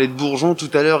quand on parlait de Bourgeon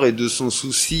tout à l'heure et de son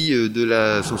souci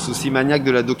son souci maniaque de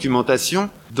la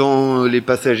documentation dans Les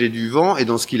Passagers du Vent et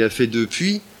dans ce qu'il a fait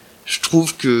depuis. Je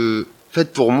trouve que en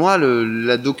fait, pour moi,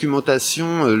 la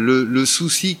documentation, le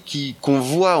souci qu'on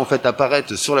voit en fait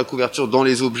apparaître sur la couverture, dans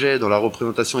les objets, dans la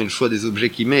représentation et le choix des objets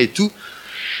qu'il met et tout,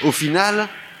 au final,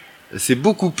 c'est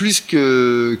beaucoup plus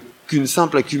qu'une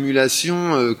simple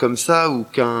accumulation comme ça, ou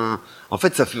en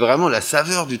fait, ça fait vraiment la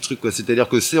saveur du truc, quoi. C'est-à-dire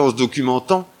que c'est en se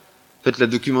documentant, en fait, la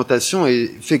documentation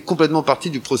fait complètement partie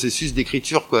du processus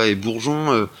d'écriture, quoi. Et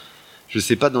Bourgeon, je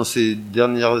sais pas, dans ces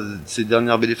dernières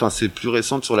BD, enfin c'est plus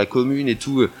récentes sur la Commune et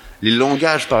tout, les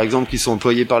langages par exemple qui sont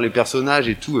employés par les personnages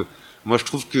et tout, moi je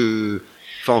trouve que,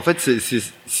 enfin en fait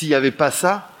s'il y avait pas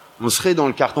ça, on serait dans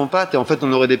le carton-pâte, et en fait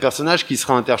on aurait des personnages qui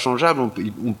seraient interchangeables,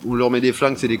 on leur met des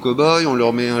flingues, c'est des cow-boys, on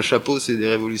leur met un chapeau, c'est des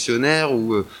révolutionnaires,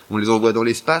 ou on les envoie dans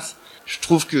l'espace. Je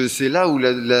trouve que c'est là où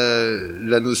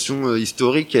la notion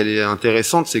historique elle est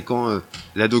intéressante, c'est quand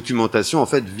la documentation en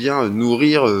fait vient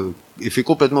nourrir et fait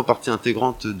complètement partie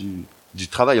intégrante du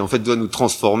travail, en fait doit nous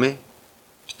transformer.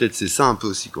 Peut-être c'est ça un peu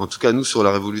aussi. En tout cas nous sur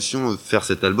la Révolution, faire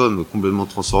cet album complètement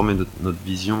transformer notre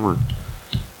vision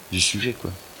du sujet,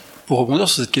 quoi. Pour rebondir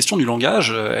sur cette question du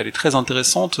langage, elle est très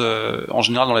intéressante en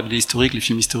général dans la BD historique, les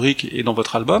films historiques et dans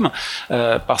votre album,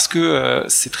 parce que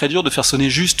c'est très dur de faire sonner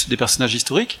juste des personnages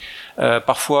historiques.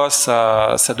 Parfois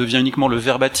ça devient uniquement le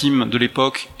verbatim de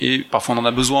l'époque, et parfois on en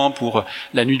a besoin pour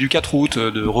la nuit du 4 août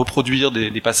de reproduire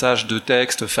des passages de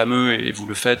textes fameux, et vous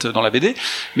le faites dans la BD.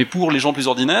 Mais pour les gens plus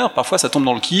ordinaires, parfois ça tombe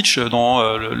dans le kitsch, dans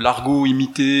l'argot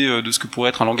imité de ce que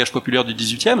pourrait être un langage populaire du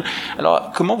 18e.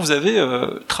 Alors comment vous avez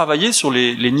travaillé sur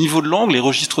les niveaux de langue, les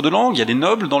registres de langue? Il y a des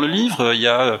nobles dans le livre, il y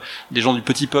a des gens du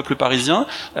petit peuple parisien.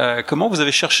 Comment vous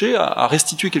avez cherché à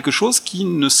restituer quelque chose qui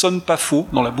ne sonne pas faux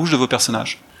dans la bouche de vos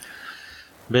personnages?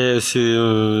 Ben c'est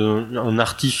un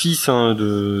artifice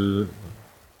on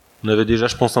avait déjà,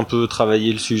 je pense, un peu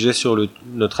travaillé le sujet sur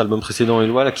notre album précédent,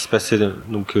 Éloi, là, qui se passait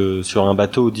donc sur un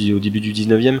bateau au début du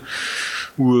 19e,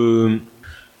 où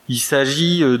il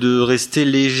s'agit de rester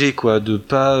léger, quoi, de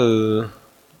pas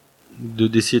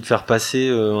d'essayer de faire passer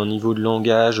un niveau de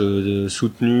langage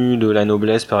soutenu de la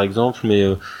noblesse, par exemple, mais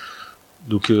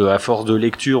donc à force de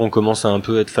lecture, on commence à un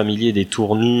peu être familier des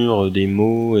tournures, des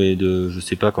mots, et je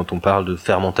sais pas, quand on parle de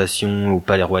fermentation au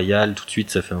Palais Royal, tout de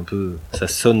suite ça fait un peu, ça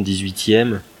sonne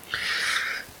 18e.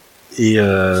 Et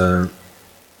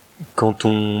quand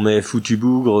on met foutu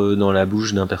bougre dans la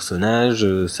bouche d'un personnage,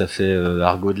 ça fait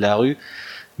argot de la rue.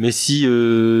 Mais si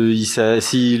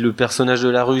le personnage de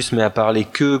la rue se met à parler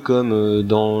que comme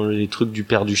dans les trucs du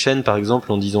Père Duchesne par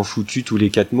exemple, en disant foutu tous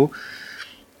les 4 mots,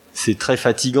 c'est très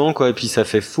fatigant, quoi, et puis ça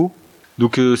fait faux.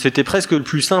 Donc c'était presque le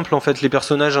plus simple en fait. Les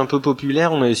personnages un peu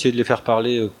populaires, on a essayé de les faire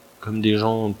parler comme des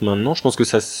gens maintenant. Je pense que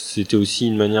ça c'était aussi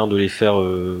une manière de les faire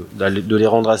de les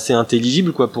rendre assez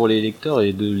intelligibles, quoi, pour les lecteurs,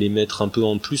 et de les mettre un peu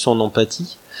en plus en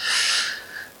empathie.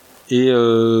 Et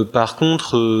par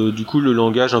contre, du coup, le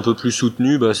langage un peu plus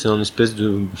soutenu, c'est un espèce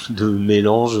de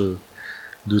mélange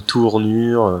de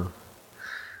tournures.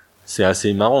 C'est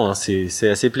assez marrant, hein. C'est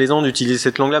assez plaisant d'utiliser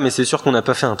cette langue-là, mais c'est sûr qu'on n'a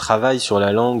pas fait un travail sur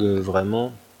la langue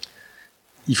vraiment.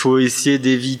 Il faut essayer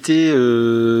d'éviter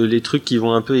les trucs qui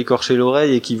vont un peu écorcher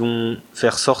l'oreille et qui vont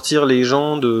faire sortir les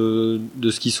gens de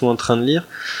ce qu'ils sont en train de lire.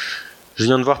 Je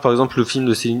viens de voir par exemple le film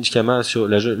de Céline Sciamma sur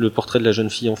le portrait de la jeune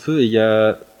fille en feu, et il y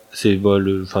a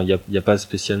pas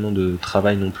spécialement de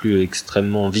travail non plus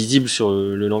extrêmement visible sur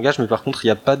le langage, mais par contre il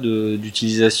n'y a pas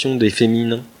d'utilisation des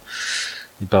féminins.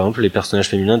 Et par exemple les personnages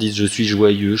féminins disent je suis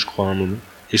joyeux, je crois à un moment.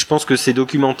 Et je pense que c'est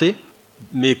documenté,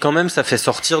 mais quand même ça fait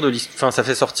sortir de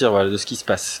ce qui se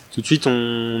passe. Tout de suite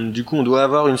on doit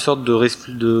avoir une sorte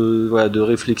de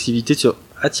réflexivité sur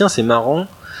tiens, c'est marrant,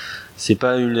 c'est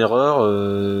pas une erreur,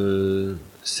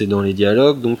 c'est dans les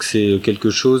dialogues, donc c'est quelque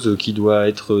chose qui doit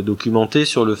être documenté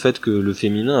sur le fait que le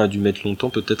féminin a dû mettre longtemps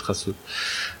peut-être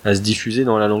à se diffuser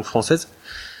dans la langue française.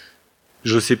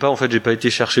 Je sais pas, en fait, j'ai pas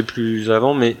été chercher plus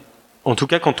avant, mais en tout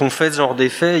cas, quand on fait ce genre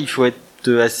d'effet, il faut être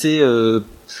assez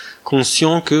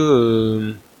conscient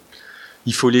que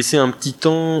il faut laisser un petit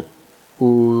temps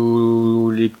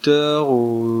aux lecteurs,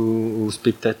 aux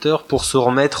spectateurs pour se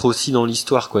remettre aussi dans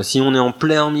l'histoire, quoi. Si on est en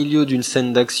plein milieu d'une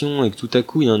scène d'action et que tout à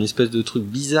coup il y a une espèce de truc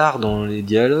bizarre dans les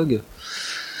dialogues,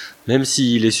 même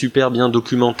s'il est super bien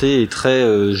documenté et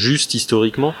très juste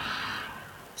historiquement,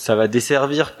 ça va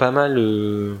desservir pas mal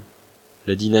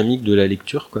la dynamique de la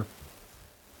lecture, quoi.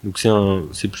 Donc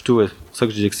c'est plutôt c'est pour ça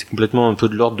que je disais que c'est complètement un peu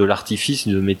de l'ordre de l'artifice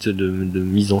de méthode de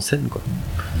mise en scène, quoi.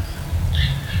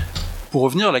 Pour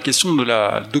revenir à la question de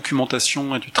la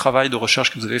documentation et du travail de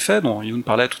recherche que vous avez fait, dont Youn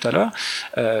parlait tout à l'heure,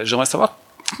 j'aimerais savoir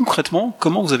concrètement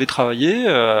comment vous avez travaillé,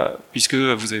 puisque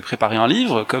vous avez préparé un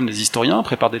livre, comme les historiens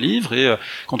préparent des livres, et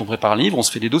quand on prépare un livre, on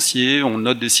se fait des dossiers, on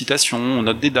note des citations, on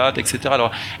note des dates, etc.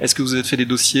 Alors, est-ce que vous avez fait des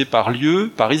dossiers par lieu,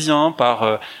 parisien,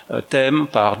 par thème,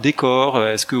 par décor?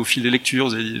 Est-ce qu'au fil des lectures,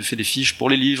 vous avez fait des fiches pour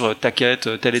les livres,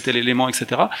 taquettes, tel et tel élément,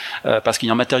 etc. Parce qu'il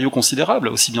y a un matériau considérable,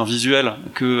 aussi bien visuel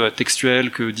que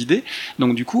textuel, que d'idées.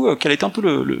 Donc, du coup, quel est un peu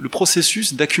le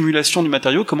processus d'accumulation du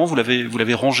matériau? Comment vous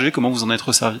l'avez rangé? Comment vous en êtes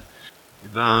resservi?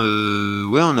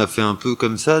 Ouais, on a fait un peu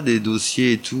comme ça, des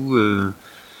dossiers et tout.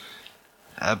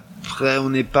 Après,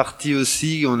 on est parti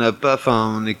aussi, on n'est pas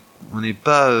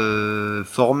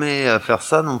formé à faire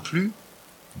ça non plus.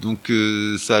 Donc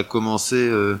ça a commencé.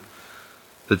 En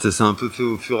fait, ça s'est un peu fait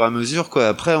au fur et à mesure, quoi.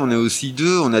 Après, on est aussi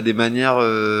deux, on a des manières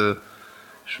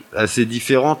assez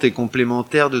différentes et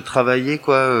complémentaires de travailler,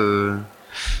 quoi.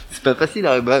 C'est pas facile.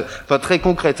 Enfin, très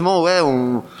concrètement, ouais,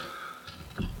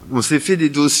 on s'est fait des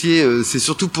dossiers, c'est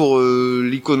surtout pour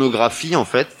l'iconographie en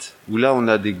fait, où là on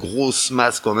a des grosses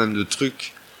masses quand même de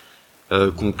trucs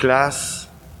qu'on classe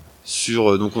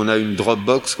sur. Donc on a une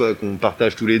Dropbox, quoi, qu'on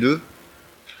partage tous les deux,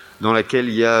 dans laquelle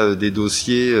il y a des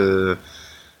dossiers,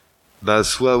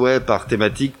 soit par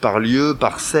thématique, par lieu,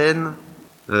 par scène,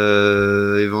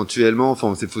 éventuellement. Enfin,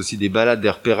 on s'est fait aussi des balades, des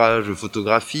repérages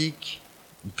photographiques.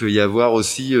 Il peut y avoir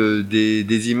aussi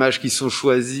des images qui sont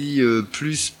choisies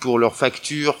plus pour leur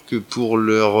facture que pour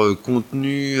leur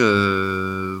contenu,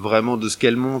 vraiment de ce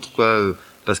qu'elles montrent, quoi,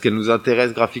 parce qu'elles nous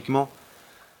intéressent graphiquement.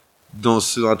 Dans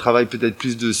un travail peut-être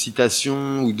plus de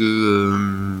citation ou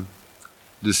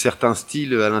de certains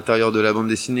styles à l'intérieur de la bande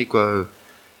dessinée, quoi.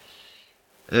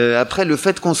 Après, le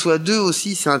fait qu'on soit deux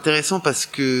aussi, c'est intéressant parce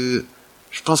que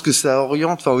je pense que ça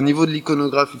oriente, au niveau de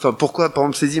l'iconographie. Pourquoi, par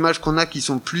exemple, ces images qu'on a qui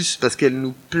sont plus parce qu'elles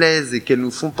nous plaisent et qu'elles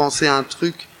nous font penser à un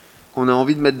truc qu'on a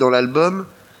envie de mettre dans l'album.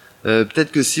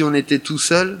 Peut-être que si on était tout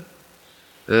seul,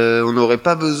 on n'aurait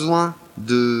pas besoin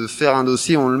de faire un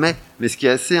dossier, on le met. Mais ce qui est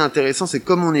assez intéressant, c'est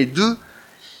comme on est deux,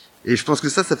 et je pense que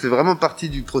ça fait vraiment partie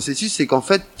du processus, c'est qu'en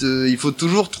fait, il faut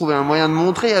toujours trouver un moyen de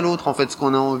montrer à l'autre, en fait, ce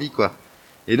qu'on a envie, quoi.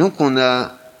 Et donc, on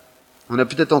a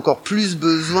peut-être encore plus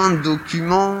besoin de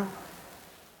documents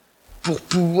pour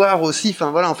pouvoir aussi,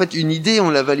 en fait, une idée,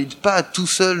 on la valide pas tout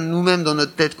seul, nous-mêmes, dans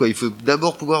notre tête, quoi. Il faut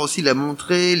d'abord pouvoir aussi la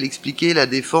montrer, l'expliquer, la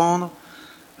défendre.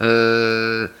 Et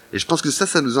je pense que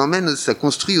ça nous emmène, ça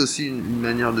construit aussi une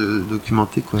manière de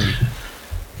documenter, quoi.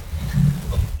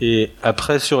 Et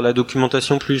après, sur la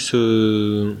documentation plus,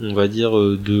 on va dire,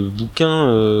 de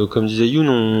bouquins, comme disait Youn,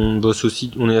 on bosse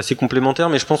aussi, on est assez complémentaires,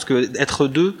 mais je pense que être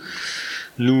deux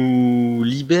nous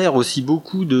libère aussi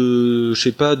beaucoup de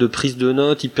prises de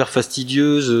notes hyper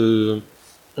fastidieuses.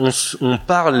 On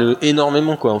parle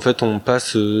énormément, quoi. En fait, on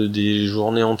passe des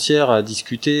journées entières à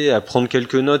discuter, à prendre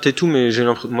quelques notes et tout, mais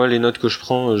moi, les notes que je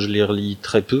prends, je les relis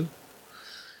très peu.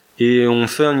 Et on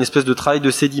fait une espèce de travail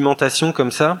de sédimentation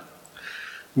comme ça,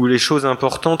 où les choses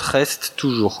importantes restent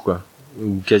toujours, quoi,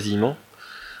 ou quasiment.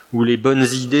 où les bonnes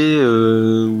idées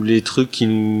ou les trucs qui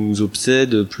nous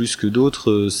obsèdent plus que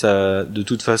d'autres, ça, de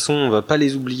toute façon, on va pas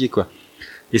les oublier, quoi.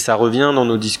 Et ça revient dans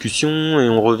nos discussions, et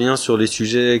on revient sur les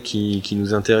sujets qui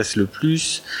nous intéressent le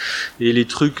plus. Et les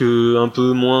trucs un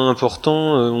peu moins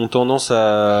importants ont tendance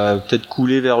à peut-être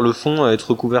couler vers le fond, à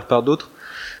être recouverts par d'autres.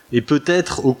 Et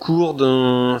peut-être au cours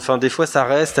des fois ça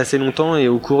reste assez longtemps, et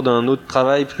au cours d'un autre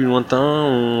travail plus lointain,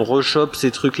 on rechoppe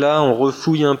ces trucs-là, on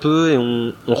refouille un peu, et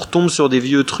on retombe sur des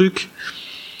vieux trucs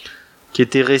qui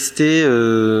étaient restés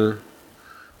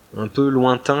un peu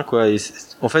lointains, quoi. Et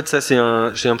en fait, ça,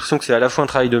 j'ai l'impression que c'est à la fois un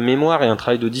travail de mémoire et un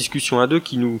travail de discussion à deux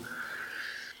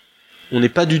on n'est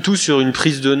pas du tout sur une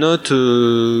prise de notes,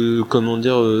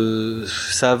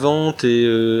 savante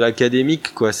et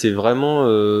académique, quoi. C'est vraiment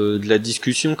de la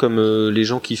discussion, comme les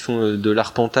gens qui font de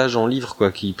l'arpentage en livre,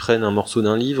 quoi, qui prennent un morceau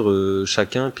d'un livre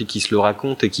chacun, puis qui se le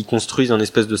racontent et qui construisent un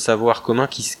espèce de savoir commun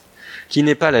qui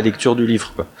n'est pas la lecture du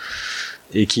livre, quoi,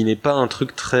 et qui n'est pas un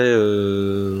truc très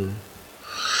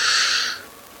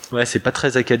ouais, c'est pas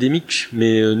très académique,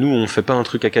 mais nous on fait pas un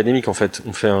truc académique, en fait,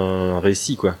 on fait un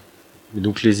récit, quoi. Et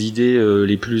donc les idées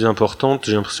les plus importantes,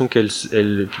 j'ai l'impression qu'elles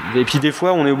et puis des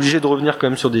fois on est obligé de revenir quand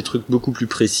même sur des trucs beaucoup plus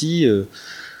précis.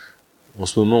 En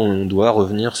ce moment on doit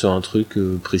revenir sur un truc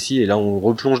précis, et là on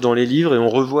replonge dans les livres et on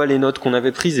revoit les notes qu'on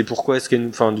avait prises, et pourquoi est-ce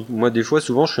qu'elles, moi des fois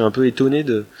souvent je suis un peu étonné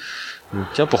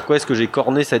tiens, pourquoi est-ce que j'ai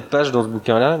corné cette page dans ce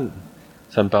bouquin-là?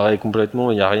 Ça me paraît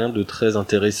complètement, il y a rien de très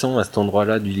intéressant à cet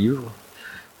endroit-là du livre.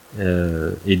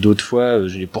 Et d'autres fois,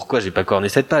 pourquoi j'ai pas corné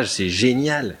cette page? C'est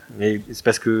génial. Mais c'est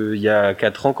parce que il y a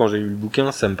 4 ans, quand j'ai lu le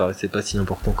bouquin, ça me paraissait pas si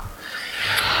important, quoi.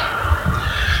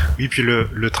 Oui, puis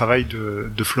le travail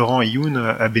de Florent et Youn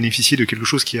a bénéficié de quelque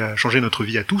chose qui a changé notre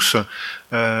vie à tous.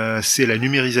 C'est la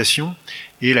numérisation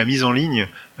et la mise en ligne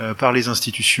par les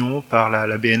institutions, par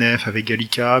la BNF avec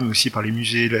Gallica, mais aussi par les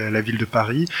musées, la ville de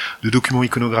Paris, de documents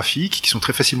iconographiques qui sont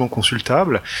très facilement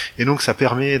consultables. Et donc ça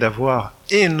permet d'avoir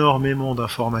énormément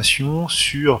d'informations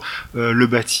sur le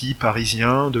bâti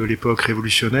parisien de l'époque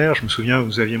révolutionnaire. Je me souviens,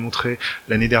 vous aviez montré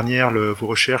l'année dernière vos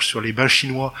recherches sur les bains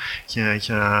chinois, qui est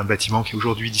un bâtiment qui est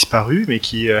aujourd'hui disparu, mais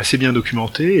qui est assez bien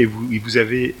documenté, et vous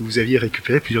aviez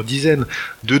récupéré plusieurs dizaines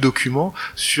de documents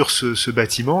sur ce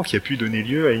bâtiment, qui a pu donner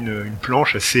lieu à une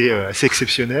planche assez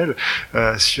exceptionnelle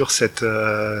sur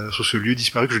ce lieu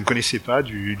disparu que je ne connaissais pas,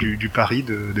 du Paris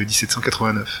de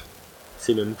 1789.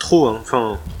 C'est même trop, hein.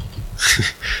 Enfin,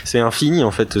 c'est infini,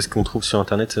 en fait, ce qu'on trouve sur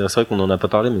Internet. C'est vrai qu'on en a pas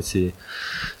parlé, mais c'est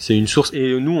une source.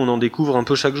 Et nous, on en découvre un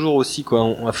peu chaque jour aussi,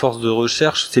 quoi. À force de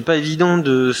recherche, c'est pas évident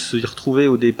de se y retrouver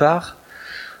au départ.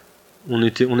 On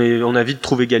a vite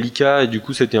trouvé Gallica, et du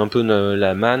coup c'était un peu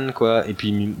la manne, quoi. Et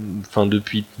puis,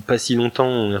 depuis pas si longtemps,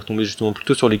 on est retombé justement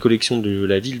plutôt sur les collections de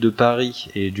la ville de Paris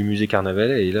et du musée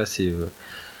Carnavalet, et là c'est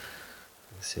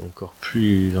encore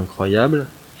plus incroyable.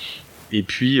 Et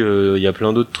puis il y a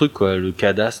plein d'autres trucs, quoi. Le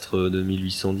cadastre de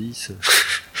 1810.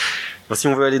 Enfin, si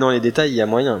on veut aller dans les détails, il y a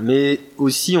moyen. Mais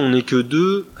aussi, on n'est que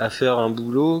 2 à faire un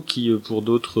boulot qui, pour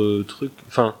d'autres trucs,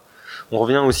 enfin, on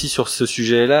revient aussi sur ce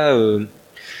sujet-là.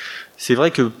 C'est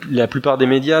vrai que la plupart des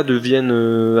médias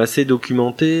deviennent assez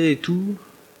documentés et tout.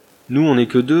 Nous, on n'est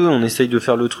que 2, on essaye de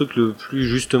faire le truc le plus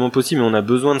justement possible, mais on a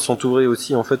besoin de s'entourer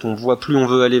aussi. En fait, on voit, plus on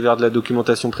veut aller vers de la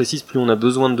documentation précise, plus on a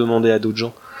besoin de demander à d'autres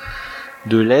gens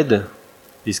de l'aide.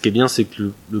 Et ce qui est bien, c'est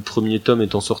que le premier tome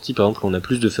étant sorti, par exemple, on a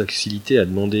plus de facilité à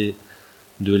demander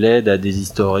de l'aide à des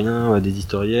historiens, ou à des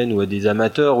historiennes, ou à des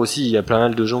amateurs aussi. Il y a plein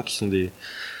de gens qui sont des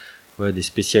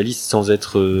spécialistes sans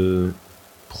être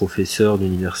professeurs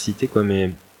d'université, quoi.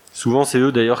 Mais souvent, c'est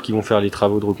eux d'ailleurs qui vont faire les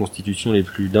travaux de reconstitution les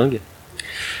plus dingues.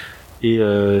 Et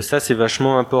ça, c'est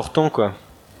vachement important, quoi,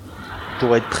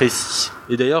 pour être précis.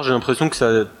 Et d'ailleurs, j'ai l'impression que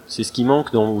c'est ce qui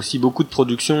manque dans aussi beaucoup de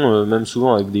productions, même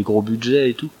souvent avec des gros budgets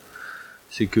et tout.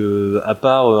 C'est que, à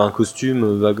part un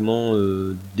costume vaguement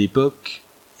d'époque,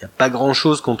 il y a pas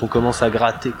grand-chose quand on commence à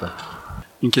gratter, quoi.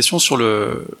 Une question sur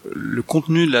le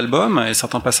contenu de l'album et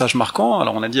certains passages marquants.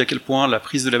 Alors on a dit à quel point la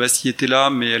prise de la Bastille était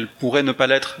là, mais elle pourrait ne pas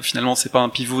l'être. Finalement, c'est pas un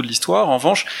pivot de l'histoire. En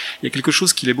revanche, il y a quelque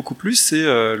chose qui l'est beaucoup plus, c'est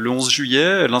le 11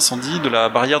 juillet, l'incendie de la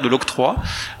barrière de l'Octroi.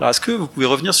 Alors est-ce que vous pouvez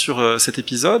revenir sur cet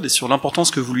épisode et sur l'importance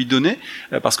que vous lui donnez,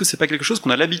 parce que c'est pas quelque chose qu'on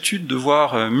a l'habitude de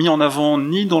voir mis en avant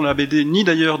ni dans la BD, ni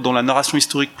d'ailleurs dans la narration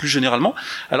historique plus généralement,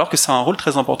 alors que ça a un rôle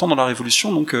très important dans la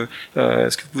Révolution. Donc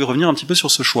est-ce que vous pouvez revenir un petit peu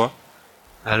sur ce choix ?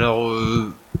 Alors,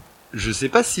 je sais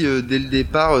pas si dès le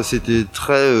départ c'était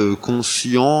très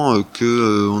conscient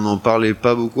que on n'en parlait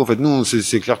pas beaucoup. En fait, nous,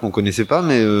 c'est clair qu'on connaissait pas,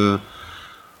 mais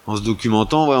en se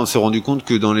documentant, on s'est rendu compte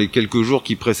que dans les quelques jours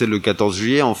qui précèdent le 14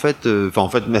 juillet, en fait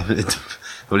même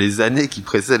dans les années qui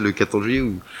précèdent le 14 juillet,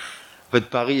 où En fait,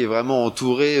 Paris est vraiment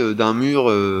entouré d'un mur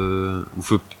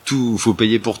où faut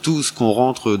payer pour tout ce qu'on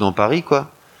rentre dans Paris,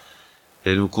 quoi.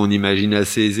 Et donc on imagine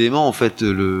assez aisément en fait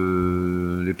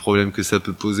les problèmes que ça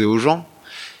peut poser aux gens.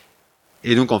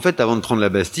 Et donc en fait, avant de prendre la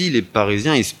Bastille, les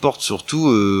Parisiens ils se portent surtout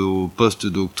au poste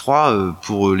d'octroi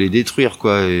pour les détruire,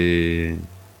 quoi, et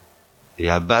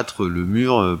abattre le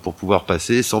mur pour pouvoir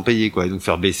passer sans payer, quoi, et donc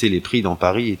faire baisser les prix dans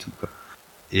Paris et tout, quoi.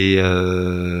 Et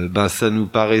ça nous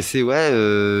paraissait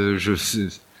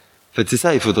en fait, c'est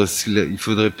ça, il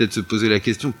faudrait peut-être se poser la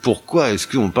question, pourquoi est-ce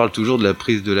qu'on parle toujours de la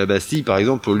prise de la Bastille, par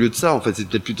exemple, au lieu de ça? En fait, c'est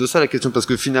peut-être plutôt ça la question, parce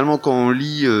que finalement, quand on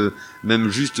lit même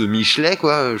juste Michelet,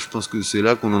 quoi, je pense que c'est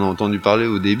là qu'on en a entendu parler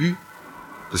au début,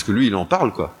 parce que lui, il en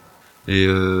parle, quoi. Et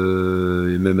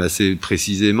même assez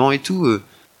précisément et tout.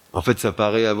 En fait, ça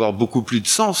paraît avoir beaucoup plus de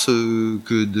sens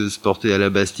que de se porter à la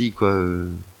Bastille, quoi,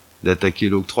 d'attaquer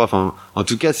l'octroi. Enfin, en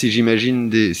tout cas, si j'imagine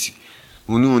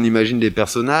nous, on imagine des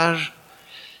personnages.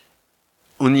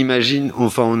 On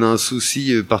a un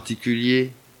souci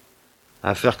particulier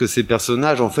à faire que ces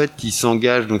personnages, en fait, ils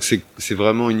s'engagent. Donc c'est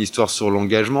vraiment une histoire sur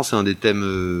l'engagement. C'est un des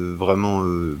thèmes vraiment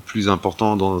plus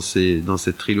importants dans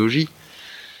cette trilogie.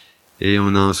 Et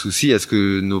on a un souci à ce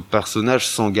que nos personnages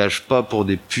s'engagent pas pour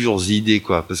des pures idées,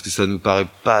 quoi, parce que ça nous paraît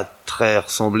pas très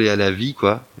ressembler à la vie,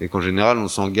 quoi. Et qu'en général, on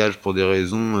s'engage pour des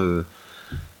raisons.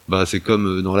 C'est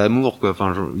comme dans l'amour, quoi.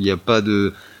 Enfin, il n'y a pas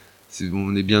de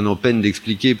on est bien en peine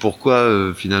d'expliquer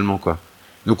pourquoi finalement, quoi.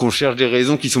 Donc on cherche des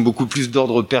raisons qui sont beaucoup plus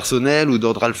d'ordre personnel ou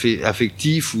d'ordre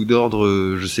affectif ou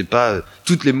d'ordre je sais pas,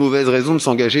 toutes les mauvaises raisons de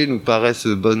s'engager nous paraissent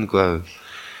bonnes, quoi.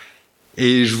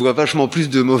 Et je vois vachement plus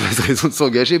de mauvaises raisons de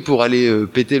s'engager pour aller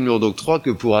péter le mur d'octroi que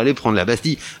pour aller prendre la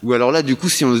Bastille. Ou alors là, du coup,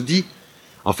 si on se dit,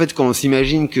 en fait, quand on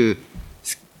s'imagine que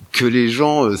les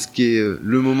gens, ce qui est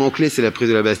le moment clé, c'est la prise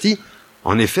de la Bastille,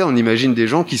 en effet, on imagine des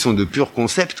gens qui sont de purs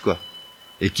concepts, quoi,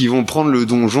 et qui vont prendre le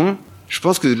donjon. Je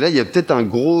pense que là, il y a peut-être un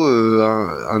gros,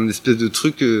 un espèce de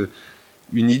truc,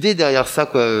 une idée derrière ça,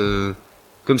 quoi.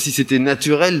 Comme si c'était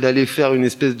naturel d'aller faire une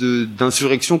espèce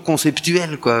d'insurrection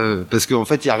conceptuelle, quoi. Parce qu'en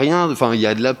fait, il y a rien, enfin, il y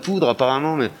a de la poudre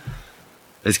apparemment, mais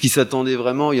est-ce qu'ils s'attendaient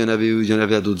vraiment? Il y en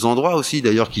avait à d'autres endroits aussi,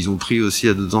 d'ailleurs, qu'ils ont pris aussi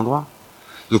à d'autres endroits.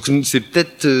 Donc c'est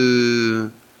peut-être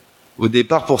au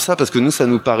départ pour ça, parce que nous, ça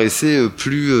nous paraissait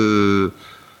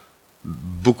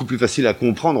beaucoup plus facile à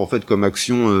comprendre en fait comme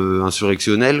action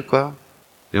insurrectionnelle, quoi.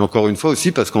 Et encore une fois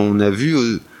aussi parce qu'on a vu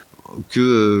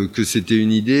que c'était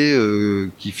une idée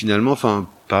qui finalement, enfin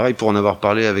pareil, pour en avoir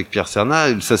parlé avec Pierre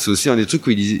Cernat, ça c'est aussi un des trucs où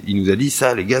il nous a dit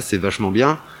ça, les gars, c'est vachement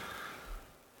bien.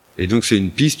 Et donc c'est une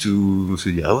piste où on se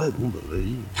dit ah ouais, bon bah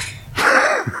vas-y.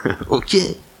 Ok.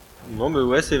 Non, mais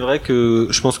ouais, c'est vrai que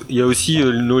je pense qu'il y a aussi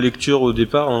nos lectures au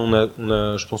départ. On a,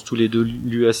 je pense tous les deux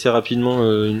lu assez rapidement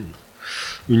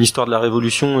une histoire de la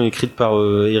Révolution écrite par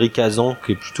Éric Hazan,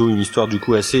 qui est plutôt une histoire du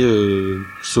coup assez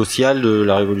sociale de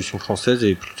la Révolution française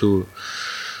et plutôt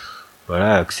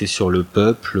axée sur le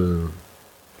peuple,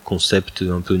 concept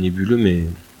un peu nébuleux mais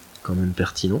quand même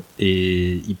pertinent.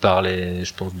 Et il parlait,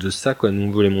 je pense, de ça, quoi. Nous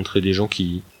on voulait montrer des gens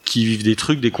qui vivent des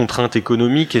trucs, des contraintes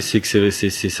économiques, et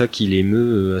c'est ça qui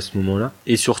l'émeut à ce moment-là.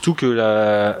 Et surtout que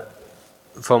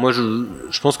moi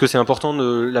je pense que c'est important,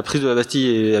 la prise de la Bastille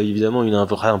est évidemment une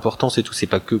vraie importance et tout, c'est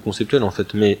pas que conceptuel en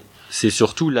fait, mais c'est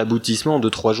surtout l'aboutissement de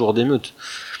 3 jours d'émeute.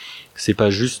 C'est pas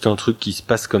juste un truc qui se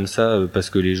passe comme ça parce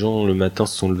que les gens le matin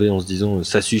se sont levés en se disant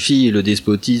ça suffit le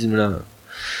despotisme là.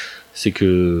 C'est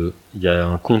que il y a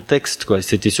un contexte, quoi.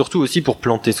 C'était surtout aussi pour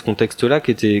planter ce contexte-là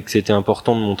que c'était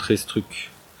important de montrer ce truc.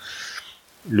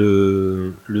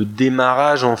 Le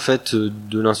démarrage en fait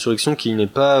de l'insurrection qui n'est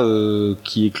pas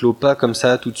qui éclot pas comme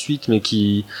ça tout de suite, mais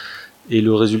qui est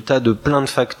le résultat de plein de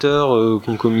facteurs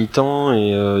concomitants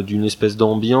et d'une espèce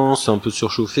d'ambiance un peu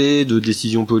surchauffée, de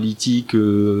décisions politiques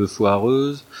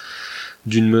foireuses,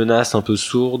 d'une menace un peu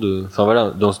sourde. Enfin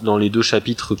voilà, dans les 2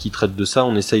 chapitres qui traitent de ça,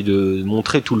 on essaye de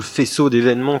montrer tout le faisceau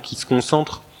d'événements qui se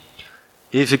concentrent.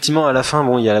 Et effectivement, à la fin,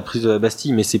 il y a la prise de la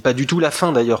Bastille, mais c'est pas du tout la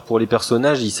fin d'ailleurs pour les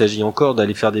personnages. Il s'agit encore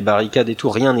d'aller faire des barricades et tout.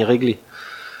 Rien n'est réglé.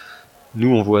 Nous,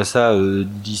 on voit ça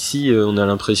d'ici. On a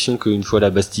l'impression qu'une fois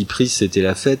la Bastille prise, c'était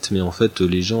la fête, mais en fait,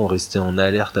 les gens restaient en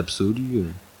alerte absolue.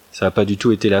 Ça n'a pas du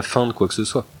tout été la fin de quoi que ce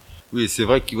soit. Oui, c'est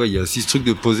vrai qu'il y a aussi ce truc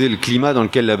de poser le climat dans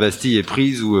lequel la Bastille est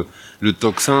prise, où le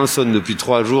tocsin sonne depuis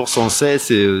 3 jours sans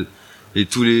cesse et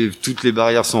toutes les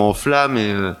barrières sont en flammes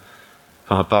et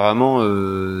apparemment,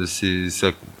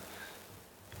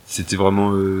 c'était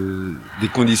vraiment des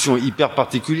conditions hyper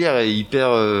particulières et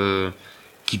hyper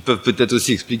qui peuvent peut-être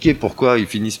aussi expliquer pourquoi ils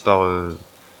finissent par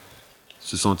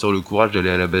se sentir le courage d'aller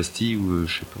à la Bastille ou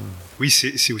je sais pas. Oui,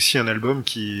 c'est aussi un album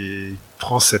qui est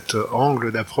prend cet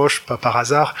angle d'approche pas par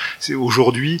hasard. C'est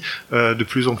aujourd'hui de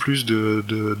plus en plus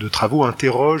de travaux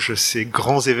interrogent ces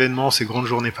grands événements, ces grandes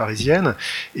journées parisiennes,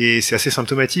 et c'est assez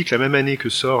symptomatique. La même année que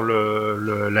sort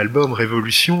l'album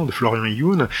Révolution de Florian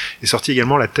Youn, est sortie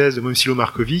également la thèse de Momcilo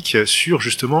Markovic sur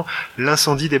justement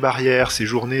l'incendie des barrières, ces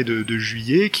journées de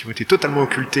juillet qui ont été totalement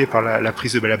occultées par la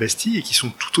prise de la Bastille et qui sont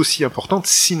tout aussi importantes,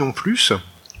 sinon plus.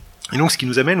 Et donc, ce qui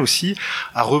nous amène aussi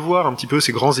à revoir un petit peu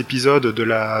ces grands épisodes de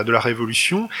la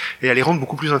Révolution et à les rendre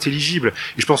beaucoup plus intelligibles.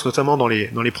 Et je pense notamment dans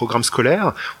les programmes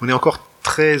scolaires, on est encore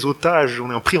pris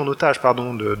en otage, par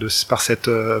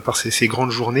ces grandes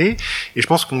journées. Et je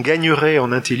pense qu'on gagnerait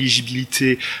en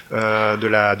intelligibilité de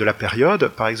la période.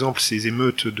 Par exemple, ces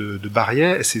émeutes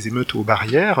ces émeutes aux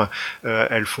barrières,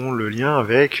 elles font le lien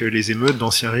avec les émeutes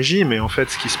d'Ancien Régime. Et en fait,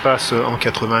 ce qui se passe en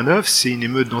 89, c'est une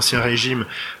émeute d'Ancien Régime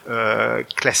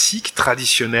classique,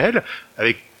 traditionnelle,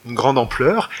 avec une grande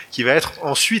ampleur, qui va être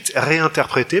ensuite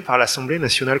réinterprétée par l'Assemblée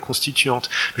nationale constituante.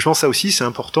 Mais je pense que ça aussi, c'est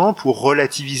important pour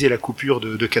relativiser la coupure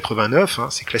de 89,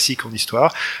 c'est classique en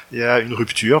histoire. Il y a une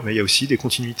rupture, mais il y a aussi des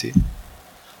continuités.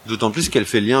 D'autant plus qu'elle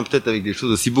fait lien peut-être avec des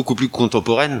choses aussi beaucoup plus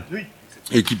contemporaines. Oui.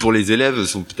 Et qui pour les élèves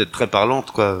sont peut-être très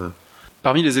parlantes, quoi.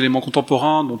 Parmi les éléments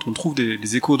contemporains dont on trouve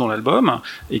des échos dans l'album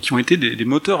et qui ont été des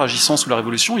moteurs agissant sous la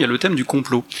Révolution, il y a le thème du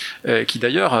complot, qui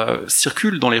d'ailleurs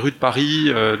circule dans les rues de Paris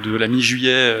de la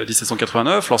mi-juillet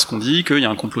 1789, lorsqu'on dit qu'il y a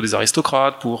un complot des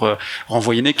aristocrates pour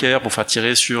renvoyer Necker, pour faire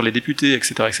tirer sur les députés,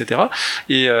 etc., etc.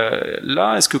 Et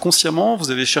là, est-ce que consciemment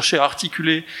vous avez cherché à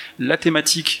articuler la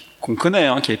thématique qu'on connaît,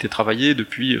 qui a été travaillé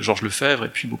depuis Georges Lefebvre et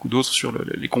puis beaucoup d'autres sur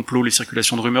les complots, les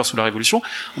circulations de rumeurs sous la Révolution,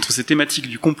 entre ces thématiques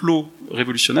du complot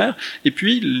révolutionnaire et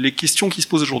puis les questions qui se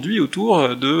posent aujourd'hui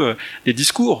autour des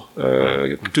discours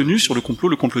tenus sur le complot,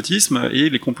 le complotisme et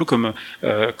les complots comme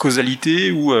causalité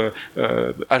ou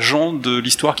agent de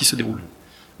l'histoire qui se déroule.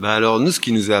 Bah alors nous, ce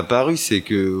qui nous est apparu, c'est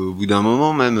que au bout d'un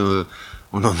moment même,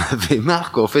 on en avait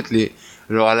marre qu'en fait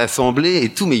alors à l'Assemblée et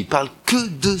tout, mais ils parlent que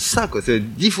de ça, quoi. C'est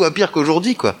 10 fois pire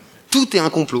qu'aujourd'hui, quoi. Tout est un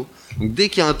complot. Donc dès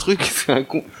qu'il y a un truc,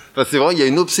 c'est vrai, il y a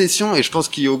une obsession et je pense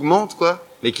qu'il augmente, quoi,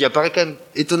 mais qui apparaît quand même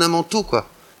étonnamment tôt, quoi.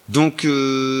 Donc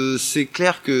c'est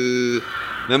clair que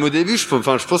même au début, je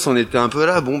pense qu'on était un peu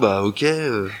là, bon bah ok,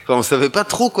 on savait pas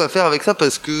trop quoi faire avec ça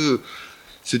parce que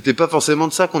c'était pas forcément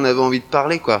de ça qu'on avait envie de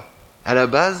parler, quoi, à la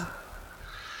base.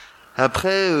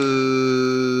 Après,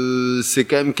 c'est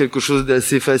quand même quelque chose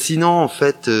d'assez fascinant en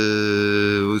fait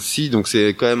aussi. Donc c'est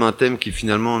quand même un thème qui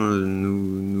finalement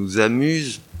nous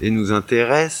amuse et nous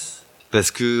intéresse parce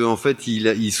que en fait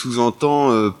il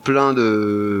sous-entend plein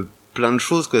de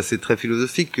choses, quoi. C'est très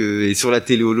philosophique et sur la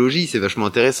téléologie c'est vachement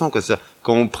intéressant, quoi.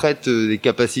 Quand on prête des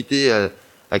capacités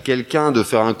à quelqu'un de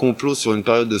faire un complot sur une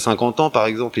période de 50 ans par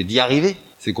exemple et d'y arriver.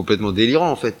 C'est complètement délirant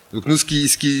en fait. Donc nous, ce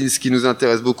qui nous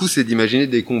intéresse beaucoup, c'est d'imaginer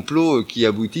des complots qui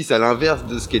aboutissent à l'inverse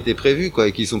de ce qui était prévu, quoi,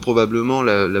 et qui sont probablement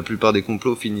la plupart des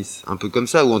complots finissent un peu comme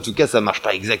ça, ou en tout cas ça marche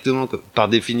pas exactement par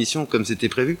définition comme c'était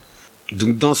prévu.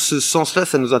 Donc dans ce sens-là,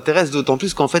 ça nous intéresse d'autant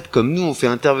plus qu'en fait, comme nous, on fait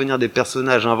intervenir des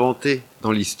personnages inventés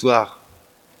dans l'histoire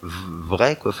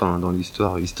vraie, quoi, dans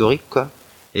l'histoire historique, quoi.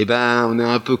 Et ben, on est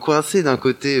un peu coincé d'un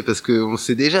côté parce que on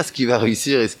sait déjà ce qui va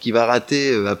réussir et ce qui va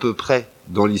rater à peu près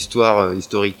dans l'histoire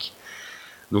historique.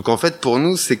 Donc en fait, pour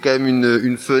nous, c'est quand même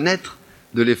une fenêtre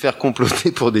de les faire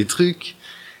comploter pour des trucs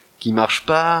qui marchent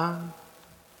pas.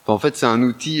 En fait, c'est un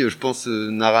outil, je pense,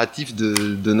 narratif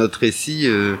de notre récit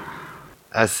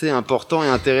assez important et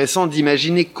intéressant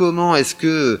d'imaginer comment est-ce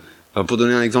que, pour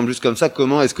donner un exemple juste comme ça,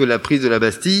 comment est-ce que la prise de la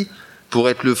Bastille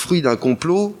pourrait être le fruit d'un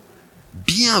complot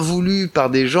bien voulu par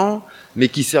des gens, mais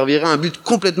qui servirait à un but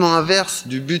complètement inverse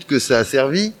du but que ça a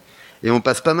servi. Et on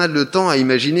passe pas mal de temps à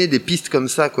imaginer des pistes comme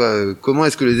ça, quoi. Comment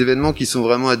est-ce que les événements qui sont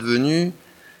vraiment advenus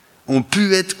ont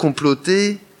pu être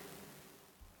complotés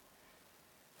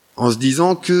en se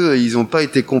disant que ils ont pas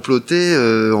été complotés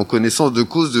en connaissance de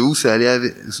cause de d'où ça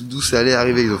allait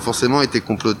arriver. Ils ont forcément été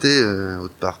complotés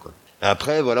autre part, quoi.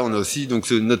 Après, voilà, on a aussi donc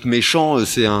notre méchant,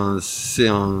 c'est un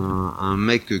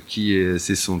mec qui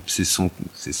c'est son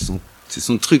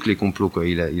truc, les complots, quoi.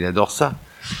 Il adore ça.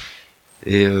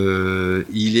 Et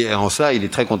il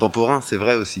est très contemporain, c'est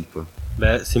vrai aussi, quoi.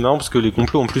 Bah, c'est marrant parce que les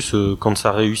complots, en plus, quand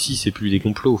ça réussit, c'est plus des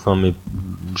complots. Enfin, mais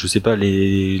je sais pas,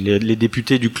 les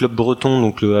députés du club breton,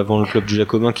 donc avant le club du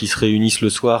Jacobin, qui se réunissent le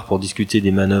soir pour discuter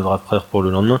des manœuvres après pour le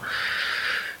lendemain.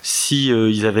 Si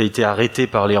ils avaient été arrêtés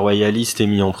par les royalistes et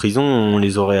mis en prison, on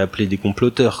les aurait appelés des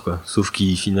comploteurs, quoi. Sauf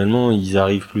qu'ils finalement ils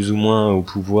arrivent plus ou moins au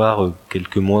pouvoir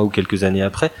quelques mois ou quelques années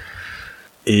après.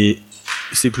 Et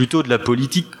c'est plutôt de la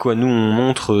politique, quoi. Nous on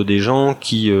montre des gens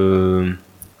qui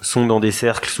sont dans des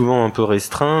cercles souvent un peu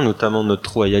restreints, notamment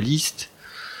notre royaliste,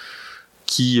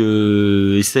 qui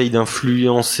essayent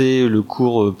d'influencer le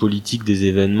cours politique des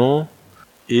événements.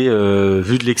 Et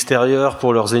vu de l'extérieur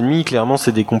pour leurs ennemis, clairement,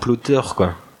 c'est des comploteurs,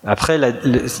 quoi. Après,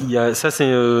 ça c'est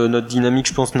notre dynamique,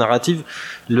 je pense, narrative.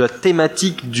 La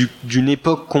thématique d'une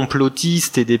époque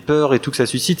complotiste et des peurs et tout que ça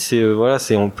suscite, c'est voilà,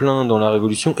 c'est en plein dans la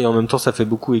Révolution, et en même temps, ça fait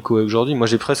beaucoup écho aujourd'hui. Moi,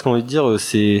 j'ai presque envie de dire,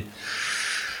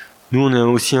 nous, on est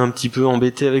aussi un petit peu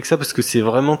embêtés avec ça parce que c'est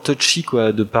vraiment touchy,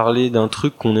 quoi, de parler d'un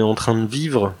truc qu'on est en train de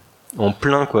vivre en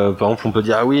plein, quoi. Par exemple, on peut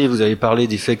dire ah oui, vous avez parlé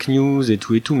des fake news et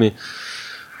tout, mais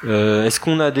est-ce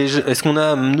qu'on a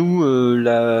nous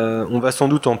on va sans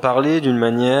doute en parler d'une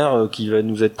manière qui va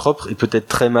nous être propre et peut-être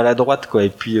très maladroite, quoi, et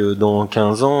puis dans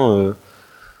 15 ans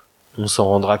on s'en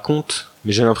rendra compte,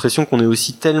 mais j'ai l'impression qu'on est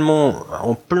aussi tellement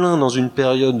en plein dans une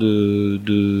période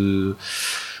où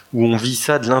on vit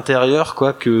ça de l'intérieur,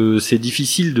 quoi, que c'est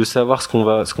difficile de savoir ce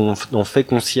qu'on en fait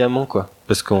consciemment, quoi,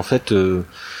 parce qu'en fait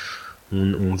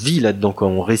on vit là-dedans, quoi.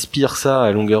 On respire ça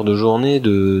à longueur de journée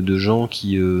de gens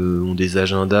qui ont des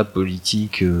agendas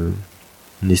politiques.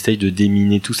 On essaye de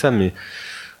déminer tout ça, mais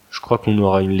je crois qu'on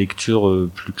aura une lecture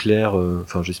plus claire,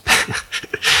 enfin j'espère,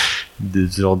 de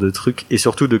ce genre de trucs, et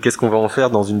surtout de qu'est-ce qu'on va en faire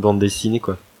dans une bande dessinée,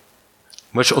 quoi.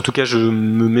 Moi, en tout cas, je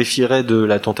me méfierais de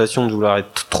la tentation de vouloir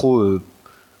être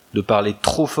de parler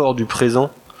trop fort du présent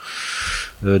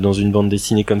dans une bande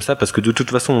dessinée comme ça, parce que de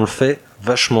toute façon, on le fait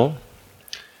vachement.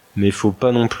 Mais il faut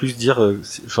pas non plus se dire,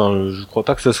 je crois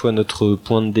pas que ce soit notre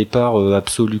point de départ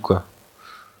absolu, quoi.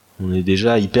 On est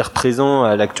déjà hyper présent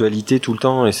à l'actualité tout le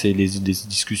temps, et c'est des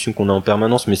discussions qu'on a en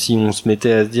permanence. Mais si on se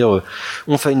mettait à se dire,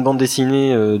 on fait une bande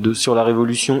dessinée sur la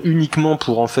Révolution uniquement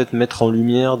pour en fait mettre en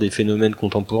lumière des phénomènes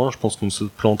contemporains, je pense qu'on se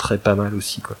planterait pas mal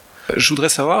aussi, quoi. Je voudrais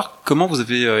savoir comment vous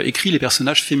avez écrit les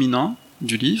personnages féminins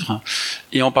du livre,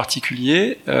 et en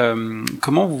particulier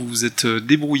comment vous vous êtes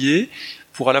débrouillé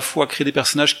pour à la fois créer des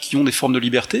personnages qui ont des formes de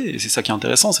liberté, et c'est ça qui est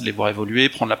intéressant, c'est de les voir évoluer,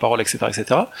 prendre la parole, etc.,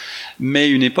 mais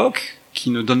une époque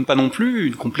qui ne donne pas non plus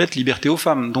une complète liberté aux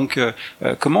femmes. Donc,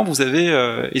 comment vous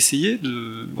avez essayé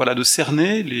de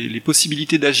cerner les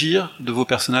possibilités d'agir de vos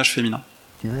personnages féminins ?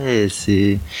 Ouais,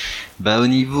 au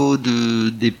niveau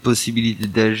des possibilités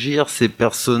d'agir, ces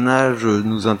personnages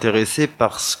nous intéressaient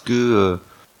parce que,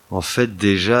 en fait,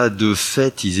 déjà, de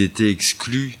fait, ils étaient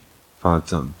exclus. Enfin,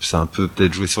 c'est un peu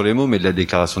peut-être jouer sur les mots, mais de la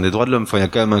Déclaration des droits de l'homme. Enfin, il y a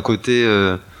quand même un côté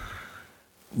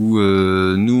où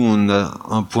nous, on a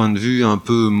un point de vue un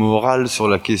peu moral sur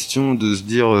la question de se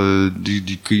dire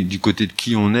du côté de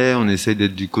qui on est. On essaye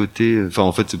d'être du côté. Enfin,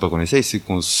 en fait, c'est pas qu'on essaye, c'est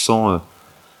qu'on se sent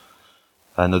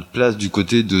à notre place du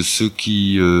côté de ceux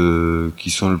qui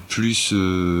sont le plus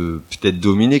peut-être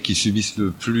dominés, qui subissent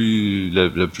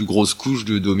la plus grosse couche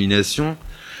de domination.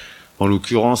 En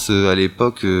l'occurrence, à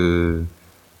l'époque.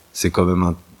 C'est quand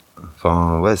même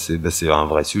c'est un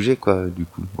vrai sujet, quoi, du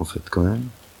coup, en fait, quand même.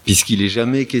 Puisqu'il est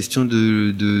jamais question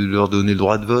de leur donner le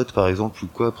droit de vote, par exemple, ou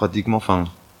quoi, pratiquement, enfin.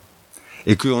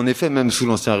 Et que, en effet, même sous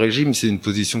l'Ancien Régime, c'est une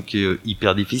position qui est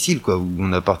hyper difficile, quoi, où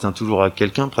on appartient toujours à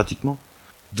quelqu'un, pratiquement.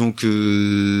 Donc,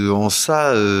 en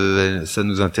ça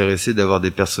nous intéressait d'avoir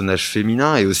des personnages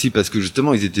féminins, et aussi parce que,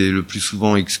 justement, ils étaient le plus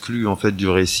souvent exclus, en fait, du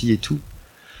récit et tout.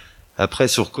 Après,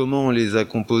 sur comment on les a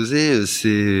composés,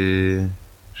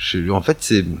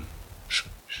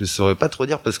 je saurais pas trop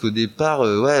dire, parce qu'au départ,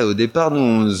 nous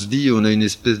on se dit, on a une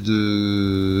espèce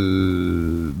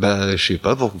de, je sais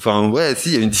pas,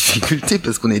 il y a une difficulté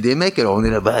parce qu'on est des mecs, alors on est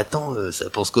là, attends,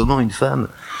 ça pense comment une femme?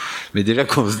 Mais déjà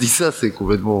quand on se dit ça, c'est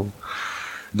complètement.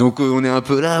 Donc on est un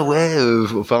peu là,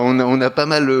 on a pas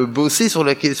mal bossé sur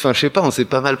la question, je sais pas, on s'est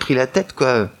pas mal pris la tête,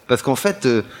 quoi, parce qu'en fait.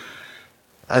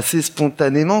 Assez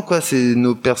spontanément, quoi, c'est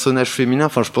nos personnages féminins,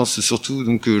 enfin je pense surtout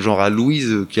donc genre à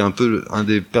Louise, qui est un peu un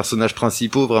des personnages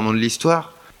principaux vraiment de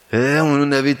l'histoire. Et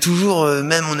on avait toujours,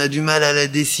 même on a du mal à la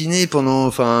dessiner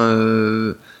pendant,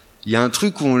 il y a un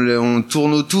truc où on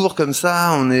tourne autour comme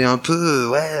ça, on est un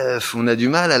peu, on a du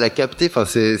mal à la capter, enfin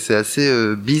c'est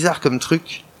assez bizarre comme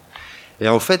truc. Et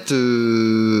en fait,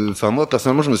 moi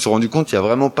personnellement je me suis rendu compte il y a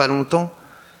vraiment pas longtemps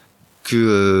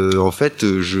que en fait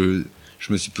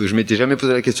je m'étais jamais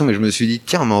posé la question, mais je me suis dit,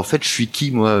 tiens, mais en fait, je suis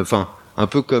qui, moi? Enfin, un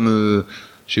peu comme,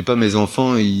 je sais pas, mes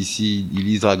enfants, ils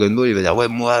lisent Dragon Ball, ils vont dire, ouais,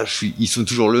 moi, ils sont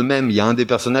toujours le même. Il y a un des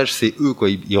personnages, c'est eux, quoi.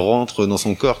 Ils rentrent dans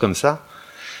son corps comme ça.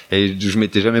 Et je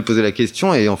m'étais jamais posé la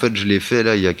question, et en fait, je l'ai fait,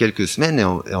 là, il y a quelques semaines,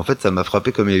 et en fait, ça m'a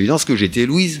frappé comme évidence que j'étais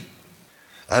Louise.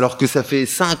 Alors que ça fait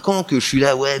 5 ans que je suis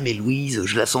là, ouais, mais Louise,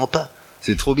 je la sens pas.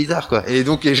 C'est trop bizarre, quoi. Et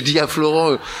donc, je dis à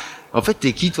Florent, en fait,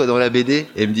 t'es qui, toi, dans la BD?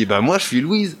 Et il me dit, moi, je suis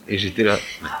Louise. Et j'étais là.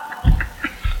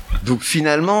 Donc,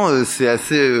 finalement, c'est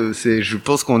assez, je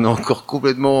pense qu'on est encore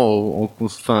complètement,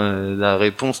 la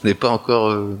réponse n'est pas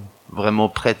encore, vraiment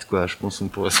prête, quoi. Je pense qu'on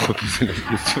pourrait se reposer la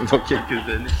question dans quelques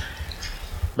années.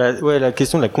 Bah ouais, la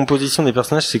question de la composition des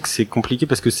personnages, c'est que c'est compliqué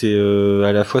parce que c'est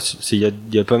à la fois il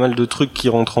y a pas mal de trucs qui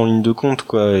rentrent en ligne de compte,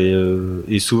 quoi,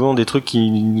 et souvent des trucs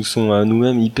qui nous sont à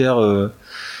nous-mêmes hyper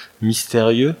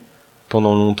mystérieux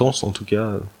pendant longtemps, en tout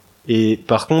cas. Et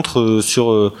par contre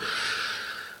sur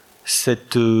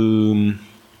cette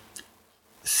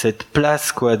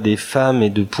place, quoi, des femmes, et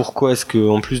de pourquoi est-ce que,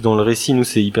 en plus, dans le récit, nous,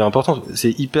 c'est hyper important.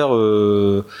 C'est hyper,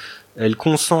 elle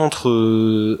concentre,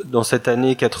 dans cette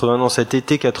année 80, dans cet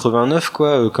été 89,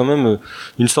 quoi, quand même,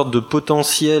 une sorte de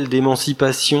potentiel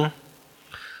d'émancipation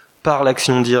par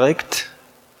l'action directe.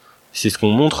 C'est ce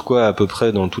qu'on montre, quoi, à peu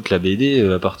près dans toute la BD,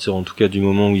 à partir, en tout cas, du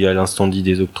moment où il y a l'incendie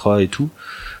des octrois et tout,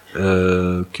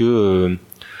 que,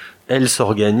 elles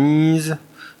s'organisent,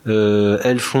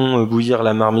 elles font bouillir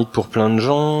la marmite pour plein de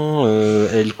gens,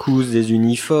 elles cousent des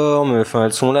uniformes, enfin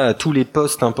elles sont là à tous les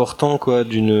postes importants, quoi,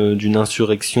 d'une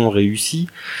insurrection réussie,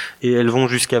 et elles vont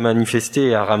jusqu'à manifester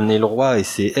et à ramener le roi, et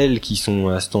c'est elles qui sont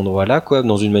à cet endroit-là, quoi,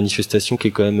 dans une manifestation qui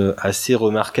est quand même assez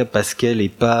remarquable parce qu'elle est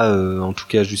pas, en tout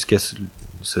cas jusqu'à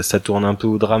ça tourne un peu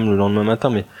au drame le lendemain matin,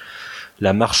 mais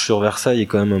la marche sur Versailles est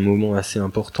quand même un moment assez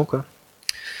important, quoi,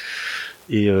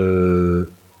 et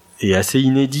assez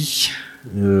inédit.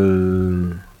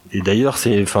 Et d'ailleurs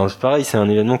c'est pareil, c'est un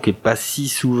événement qui est pas si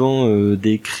souvent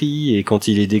décrit, et quand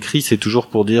il est décrit c'est toujours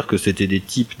pour dire que c'était des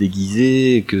types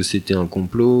déguisés, que c'était un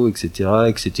complot, etc.,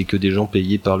 et que c'était que des gens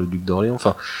payés par le duc d'Orléans,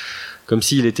 enfin comme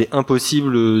s'il était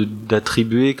impossible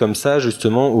d'attribuer comme ça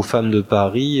justement aux femmes de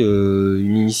Paris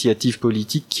une initiative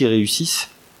politique qui réussisse.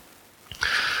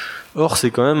 Or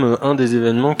c'est quand même un des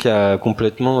événements qui a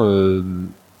complètement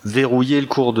verrouiller le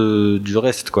cours du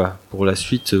reste, quoi. Pour la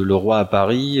suite, le roi à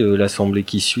Paris, l'assemblée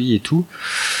qui suit et tout.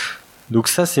 Donc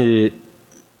ça, c'est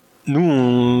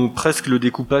nous, presque le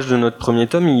découpage de notre premier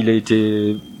tome,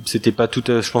 c'était pas tout,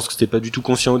 je pense que c'était pas du tout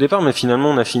conscient au départ, mais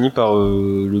finalement on a fini par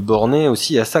le borner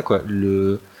aussi à ça, quoi.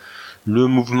 Le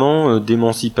mouvement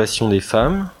d'émancipation des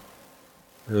femmes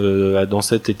dans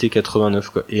cet été 89,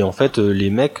 quoi. Et en fait,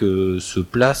 les mecs se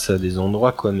placent à des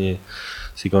endroits, quoi, mais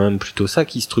c'est quand même plutôt ça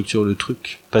qui structure le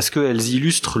truc, parce qu'elles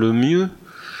illustrent le mieux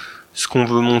ce qu'on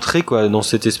veut montrer, quoi, dans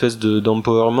cette espèce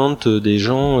d'empowerment des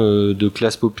gens de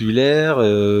classe populaire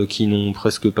qui n'ont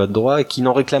presque pas de droits et qui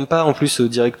n'en réclament pas en plus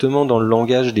directement dans le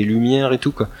langage des Lumières et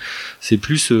tout, quoi. C'est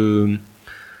plus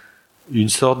une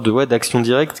sorte d'action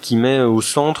directe qui met au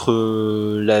centre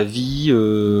la vie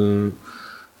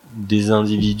des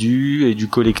individus et du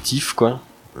collectif, quoi.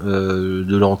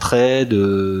 De l'entraide,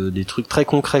 des trucs très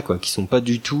concrets, quoi, qui sont pas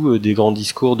du tout des grands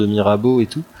discours de Mirabeau et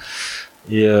tout.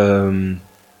 Et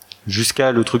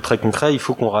jusqu'à le truc très concret, il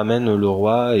faut qu'on ramène le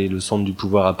roi et le centre du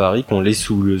pouvoir à Paris, qu'on l'ait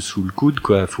sous le coude,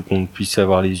 quoi. Il faut qu'on puisse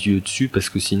avoir les yeux dessus, parce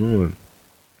que sinon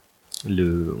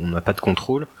on n'a pas de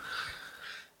contrôle.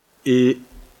 Et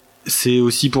c'est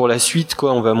aussi pour la suite,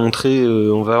 quoi. On va montrer,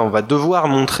 on va devoir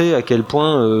montrer à quel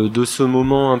point de ce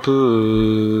moment un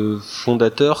peu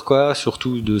fondateur, quoi,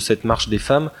 surtout de cette marche des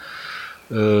femmes,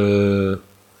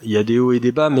 il y a des hauts et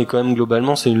des bas, mais quand même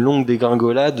globalement c'est une longue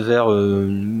dégringolade vers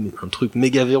un truc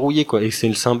méga verrouillé, quoi. Et c'est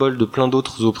le symbole de plein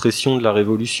d'autres oppressions de la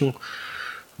Révolution.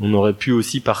 On aurait pu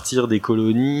aussi partir des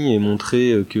colonies et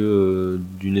montrer que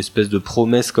d'une espèce de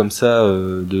promesse comme ça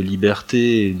de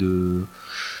liberté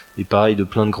et pareil de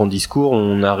plein de grands discours,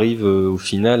 on arrive au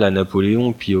final à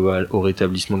Napoléon, puis au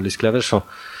rétablissement de l'esclavage. Enfin,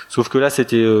 sauf que là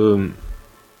c'était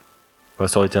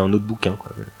ça aurait été un autre bouquin,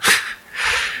 quoi.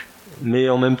 Mais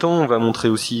en même temps on va montrer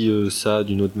aussi ça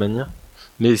d'une autre manière.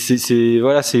 Mais c'est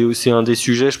un des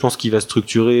sujets, je pense, qui va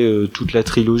structurer toute la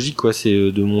trilogie, quoi.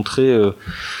 C'est de montrer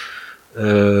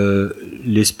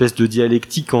l'espèce de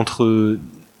dialectique entre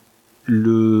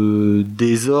le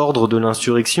désordre de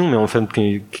l'insurrection, mais en fait qui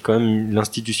est quand même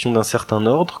l'institution d'un certain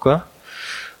ordre, quoi,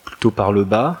 plutôt par le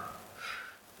bas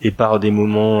et par des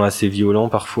moments assez violents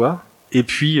parfois, et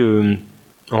puis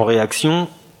en réaction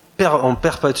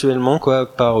perpétuellement, quoi,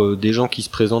 par des gens qui se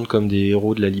présentent comme des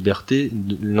héros de la liberté,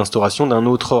 de l'instauration d'un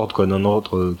autre ordre, quoi, d'un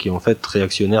ordre qui est en fait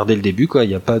réactionnaire dès le début, quoi. Il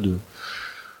n'y a pas de,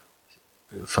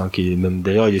 enfin, qui est même,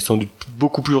 d'ailleurs, il est sans doute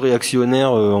beaucoup plus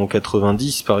réactionnaire en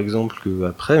 90 par exemple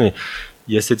qu'après, mais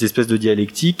il y a cette espèce de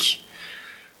dialectique,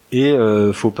 et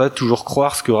faut pas toujours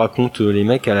croire ce que racontent les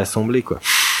mecs à l'Assemblée, quoi.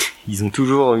 Ils ont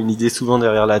toujours une idée souvent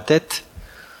derrière la tête.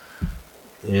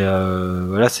 Et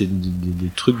voilà, c'est des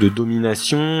trucs de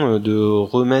domination, de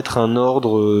remettre un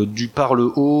ordre par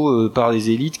le haut, par les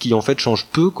élites, qui en fait changent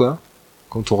peu, quoi,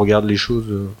 quand on regarde les choses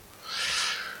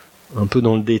un peu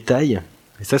dans le détail.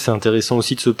 Et ça, c'est intéressant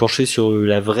aussi de se pencher sur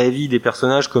la vraie vie des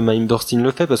personnages comme Haim Burstein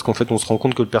le fait, parce qu'en fait, on se rend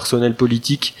compte que le personnel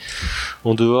politique,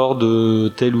 en dehors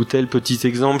de tel ou tel petit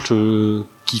exemple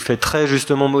qui fait très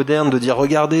justement moderne, de dire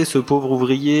regardez ce pauvre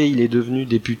ouvrier, il est devenu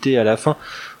député à la fin.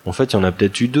 En fait, il y en a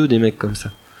peut-être eu 2 des mecs comme ça.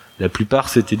 La plupart,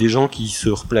 c'était des gens qui se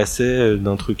replaçaient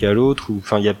d'un truc à l'autre.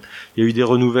 Enfin, il y a eu des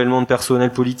renouvellements de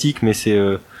personnel politique, mais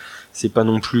c'est pas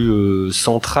non plus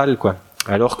central, quoi.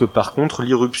 Alors que par contre,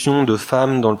 l'irruption de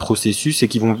femmes dans le processus et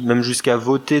qui vont même jusqu'à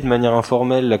voter de manière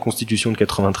informelle la Constitution de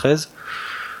 93,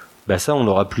 bah ça, on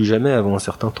l'aura plus jamais avant un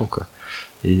certain temps, quoi.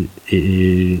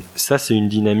 Et ça, c'est une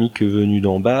dynamique venue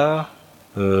d'en bas,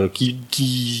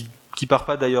 qui part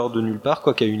pas d'ailleurs de nulle part,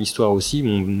 quoi, qui a une histoire aussi.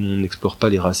 On n'explore pas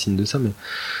les racines de ça, mais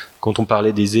quand on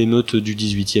parlait des émeutes du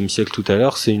XVIIIe siècle tout à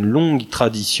l'heure, c'est une longue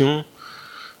tradition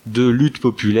de lutte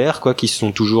populaire, quoi, qui se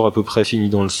sont toujours à peu près finies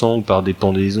dans le sang ou par des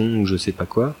pendaisons ou je sais pas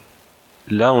quoi.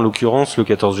 Là, en l'occurrence, le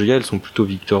 14 juillet, elles sont plutôt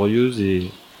victorieuses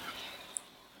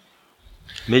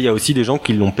mais il y a aussi des gens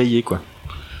qui l'ont payé, quoi.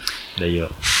 D'ailleurs.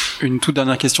 Une toute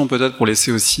dernière question peut-être pour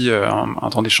laisser aussi un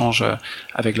temps d'échange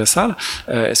avec la salle.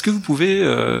 Est-ce que vous pouvez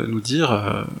nous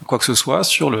dire quoi que ce soit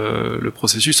sur le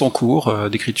processus en cours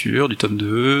d'écriture du tome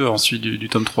 2, ensuite du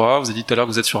tome 3? Vous avez dit tout à l'heure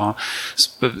que vous êtes sur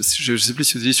je sais plus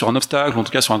si vous avez dit sur un obstacle, ou en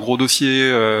tout cas sur un gros dossier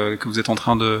que vous êtes en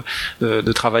train de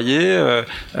travailler.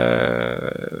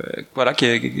 Voilà,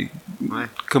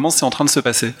 comment c'est en train de se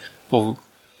passer pour vous?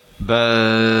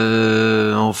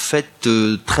 En fait,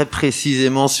 très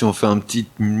précisément, si on fait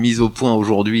une mise au point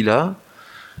aujourd'hui là,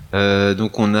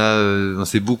 donc on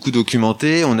s'est beaucoup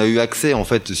documenté, on a eu accès en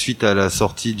fait suite à la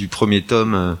sortie du premier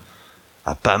tome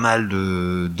à pas mal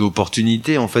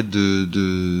d'opportunités en fait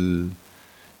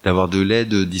d'avoir de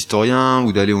l'aide d'historiens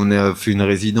ou on a fait une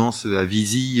résidence à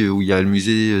Visy où il y a le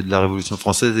musée de la Révolution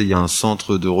française et il y a un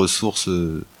centre de ressources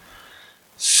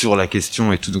sur la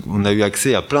question et tout. Donc, on a eu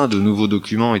accès à plein de nouveaux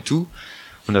documents et tout.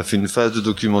 On a fait une phase de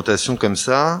documentation comme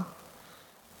ça.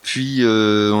 Puis,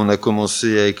 on a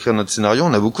commencé à écrire notre scénario.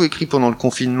 On a beaucoup écrit pendant le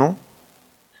confinement.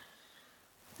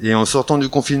 Et en sortant du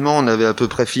confinement, on avait à peu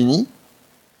près fini.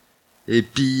 Et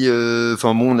puis,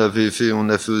 on a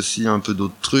fait aussi un peu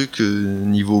d'autres trucs,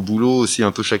 niveau boulot aussi,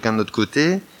 un peu chacun de notre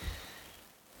côté.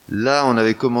 Là, on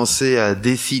avait commencé à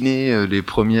dessiner les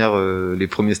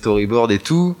premiers storyboards et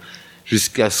tout.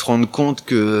 Jusqu'à se rendre compte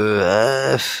que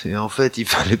et en fait il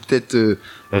fallait peut-être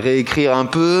réécrire un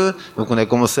peu, donc on a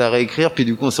commencé à réécrire, puis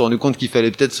du coup on s'est rendu compte qu'il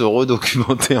fallait peut-être se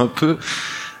redocumenter un peu,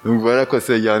 donc voilà quoi,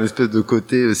 il y a une espèce de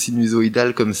côté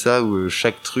sinusoïdal comme ça où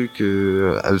chaque truc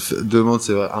demande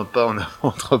c'est vrai, un pas en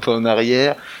avant, 3 pas en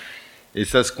arrière, et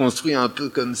ça se construit un peu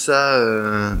comme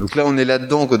ça, donc là on est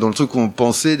là-dedans quoi, dans le truc qu'on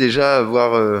pensait déjà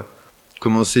avoir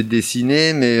commencé de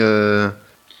dessiner, mais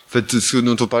en fait, ce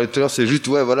dont on parlait tout à l'heure, c'est juste,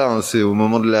 c'est au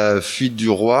moment de la fuite du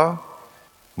roi.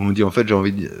 On me dit, en fait, j'ai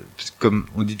envie de, comme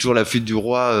on dit toujours la fuite du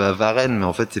roi à Varennes, mais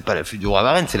en fait, c'est pas la fuite du roi à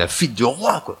Varennes, c'est la fuite du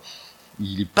roi, quoi.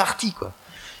 Il est parti, quoi.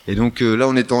 Et donc, là,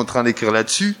 on était en train d'écrire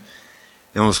là-dessus,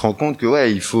 et on se rend compte que,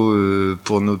 il faut,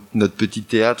 pour notre petit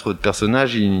théâtre de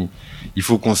personnages, il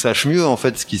faut qu'on sache mieux, en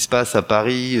fait, ce qui se passe à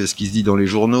Paris, ce qui se dit dans les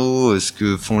journaux, ce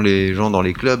que font les gens dans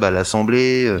les clubs, à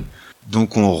l'Assemblée.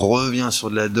 Donc on revient sur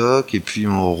de la doc et puis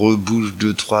on rebouge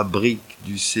 2-3 briques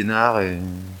du scénar et...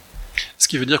 Ce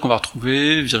qui veut dire qu'on va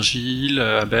retrouver Virgile,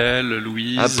 Abel,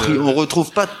 Louise... Après, on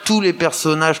retrouve pas tous les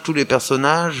personnages,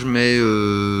 mais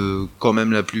quand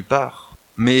même la plupart.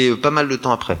 Mais pas mal de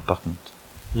temps après, par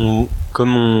contre.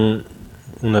 Comme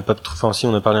on n'a pas... Enfin si,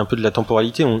 on a parlé un peu de la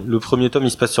temporalité. Le premier tome,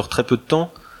 il se passe sur très peu de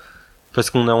temps. Parce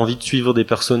qu'on a envie de suivre des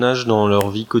personnages dans leur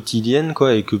vie quotidienne,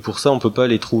 quoi. Et que pour ça, on peut pas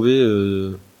les trouver...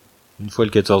 une fois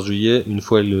le 14 juillet, une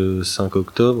fois le 5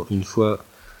 octobre, une fois...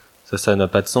 Ça n'a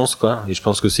pas de sens, quoi. Et je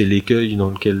pense que c'est l'écueil dans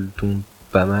lequel tombe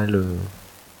pas mal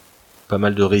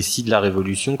de récits de la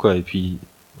Révolution, quoi. Et puis,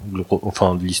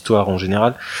 de l'histoire en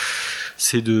général.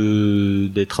 C'est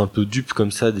d'être un peu dupe,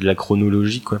 comme ça, de la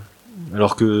chronologie, quoi.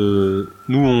 Alors que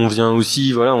nous, on vient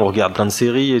aussi, on regarde plein de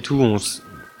séries et tout,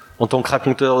 en tant que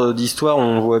raconteur d'histoire,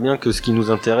 on voit bien que ce qui nous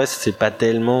intéresse, c'est pas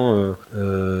tellement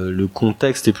le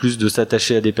contexte, et plus de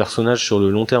s'attacher à des personnages sur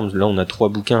le long terme. Là, on a 3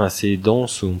 bouquins assez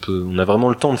denses, on a vraiment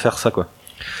le temps de faire ça, quoi.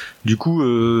 Du coup,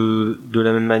 de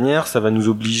la même manière, ça va nous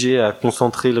obliger à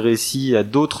concentrer le récit à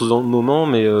d'autres moments,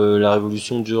 mais la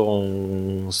Révolution dure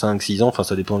en 5-6 ans, enfin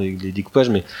ça dépend des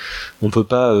découpages, mais on peut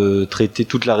pas traiter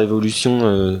toute la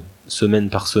Révolution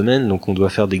semaine par semaine, donc on doit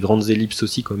faire des grandes ellipses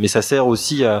aussi, quoi. Mais ça sert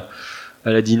aussi à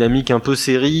la dynamique un peu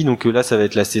série, donc là ça va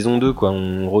être la saison 2, quoi.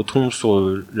 On retombe sur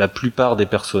la plupart des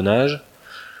personnages.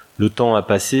 Le temps a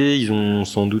passé, ils ont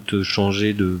sans doute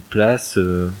changé de place,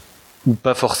 ou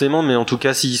pas forcément, mais en tout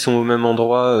cas s'ils sont au même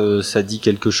endroit, ça dit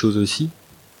quelque chose aussi.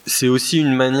 c'est aussi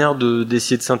une manière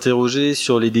d'essayer de s'interroger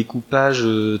sur les découpages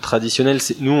traditionnels.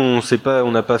 Nous,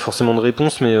 on n'a pas forcément de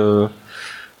réponse, mais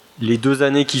les 2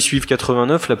 années qui suivent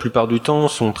 89, la plupart du temps,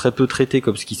 sont très peu traitées,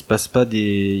 comme ce qui se passe pas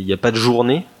il y a pas de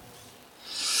journée,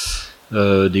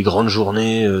 des grandes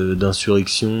journées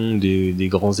d'insurrection, des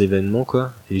grands événements,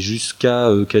 quoi. Et jusqu'à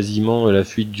quasiment la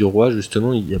fuite du roi,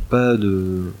 justement, il n'y a pas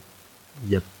de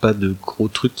gros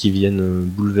trucs qui viennent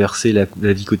bouleverser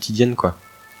la vie quotidienne, quoi.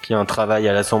 Il y a un travail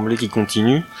à l'Assemblée qui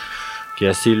continue, qui est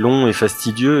assez long et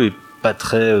fastidieux et pas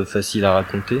très facile à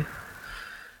raconter.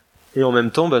 Et en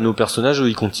même temps, nos personnages, eux,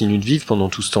 ils continuent de vivre pendant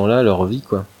tout ce temps-là leur vie,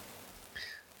 quoi.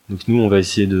 Donc nous, on va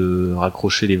essayer de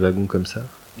raccrocher les wagons comme ça.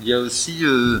 Il y a aussi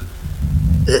il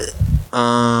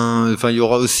y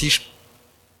aura aussi,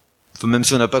 même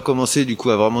si on n'a pas commencé du coup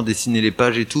à vraiment dessiner les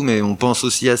pages et tout, mais on pense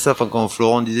aussi à ça. Enfin, quand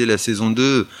Florent disait la saison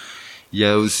 2, il y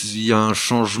a un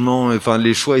changement. Enfin,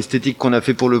 les choix esthétiques qu'on a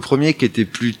fait pour le premier, qui étaient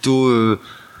plutôt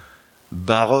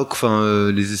baroque,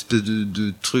 les espèces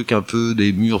de trucs un peu,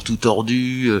 des murs tout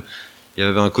tordus, il y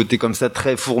avait un côté comme ça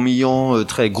très fourmillant,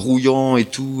 très grouillant et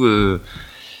tout,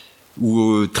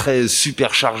 ou très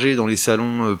super chargé dans les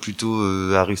salons plutôt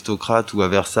aristocrates ou à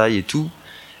Versailles et tout.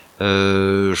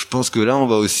 Je pense que là on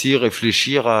va aussi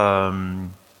réfléchir à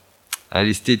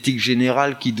l'esthétique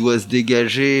générale qui doit se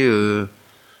dégager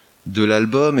de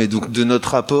l'album, et donc de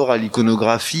notre rapport à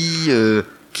l'iconographie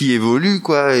qui évolue,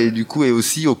 quoi, et du coup est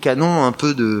aussi au canon un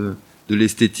peu de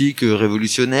l'esthétique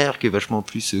révolutionnaire qui est vachement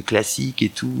plus classique et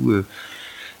tout.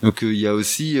 Donc il y a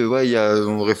aussi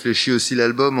on réfléchit aussi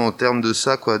l'album en termes de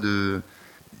ça, quoi,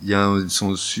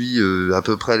 on suit à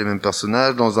peu près les mêmes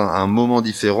personnages dans un moment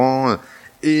différent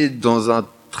et dans un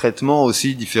traitement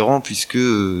aussi différent, puisque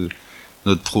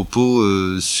notre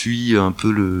propos suit un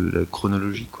peu la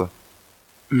chronologie, quoi.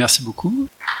 Merci beaucoup.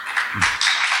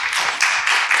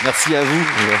 Merci à vous.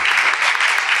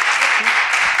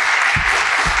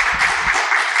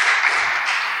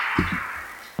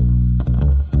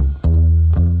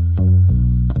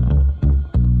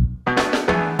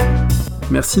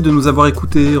 Merci de nous avoir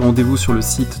écoutés. Rendez-vous sur le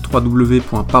site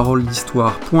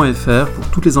www.paroledhistoire.fr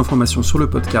pour toutes les informations sur le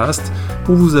podcast,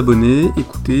 pour vous abonner,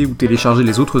 écouter ou télécharger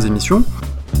les autres émissions.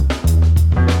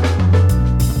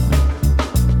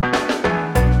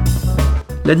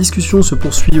 La discussion se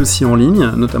poursuit aussi en ligne,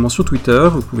 notamment sur Twitter.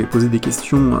 Vous pouvez poser des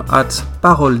questions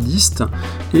 @paroledist,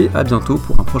 et à bientôt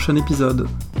pour un prochain épisode.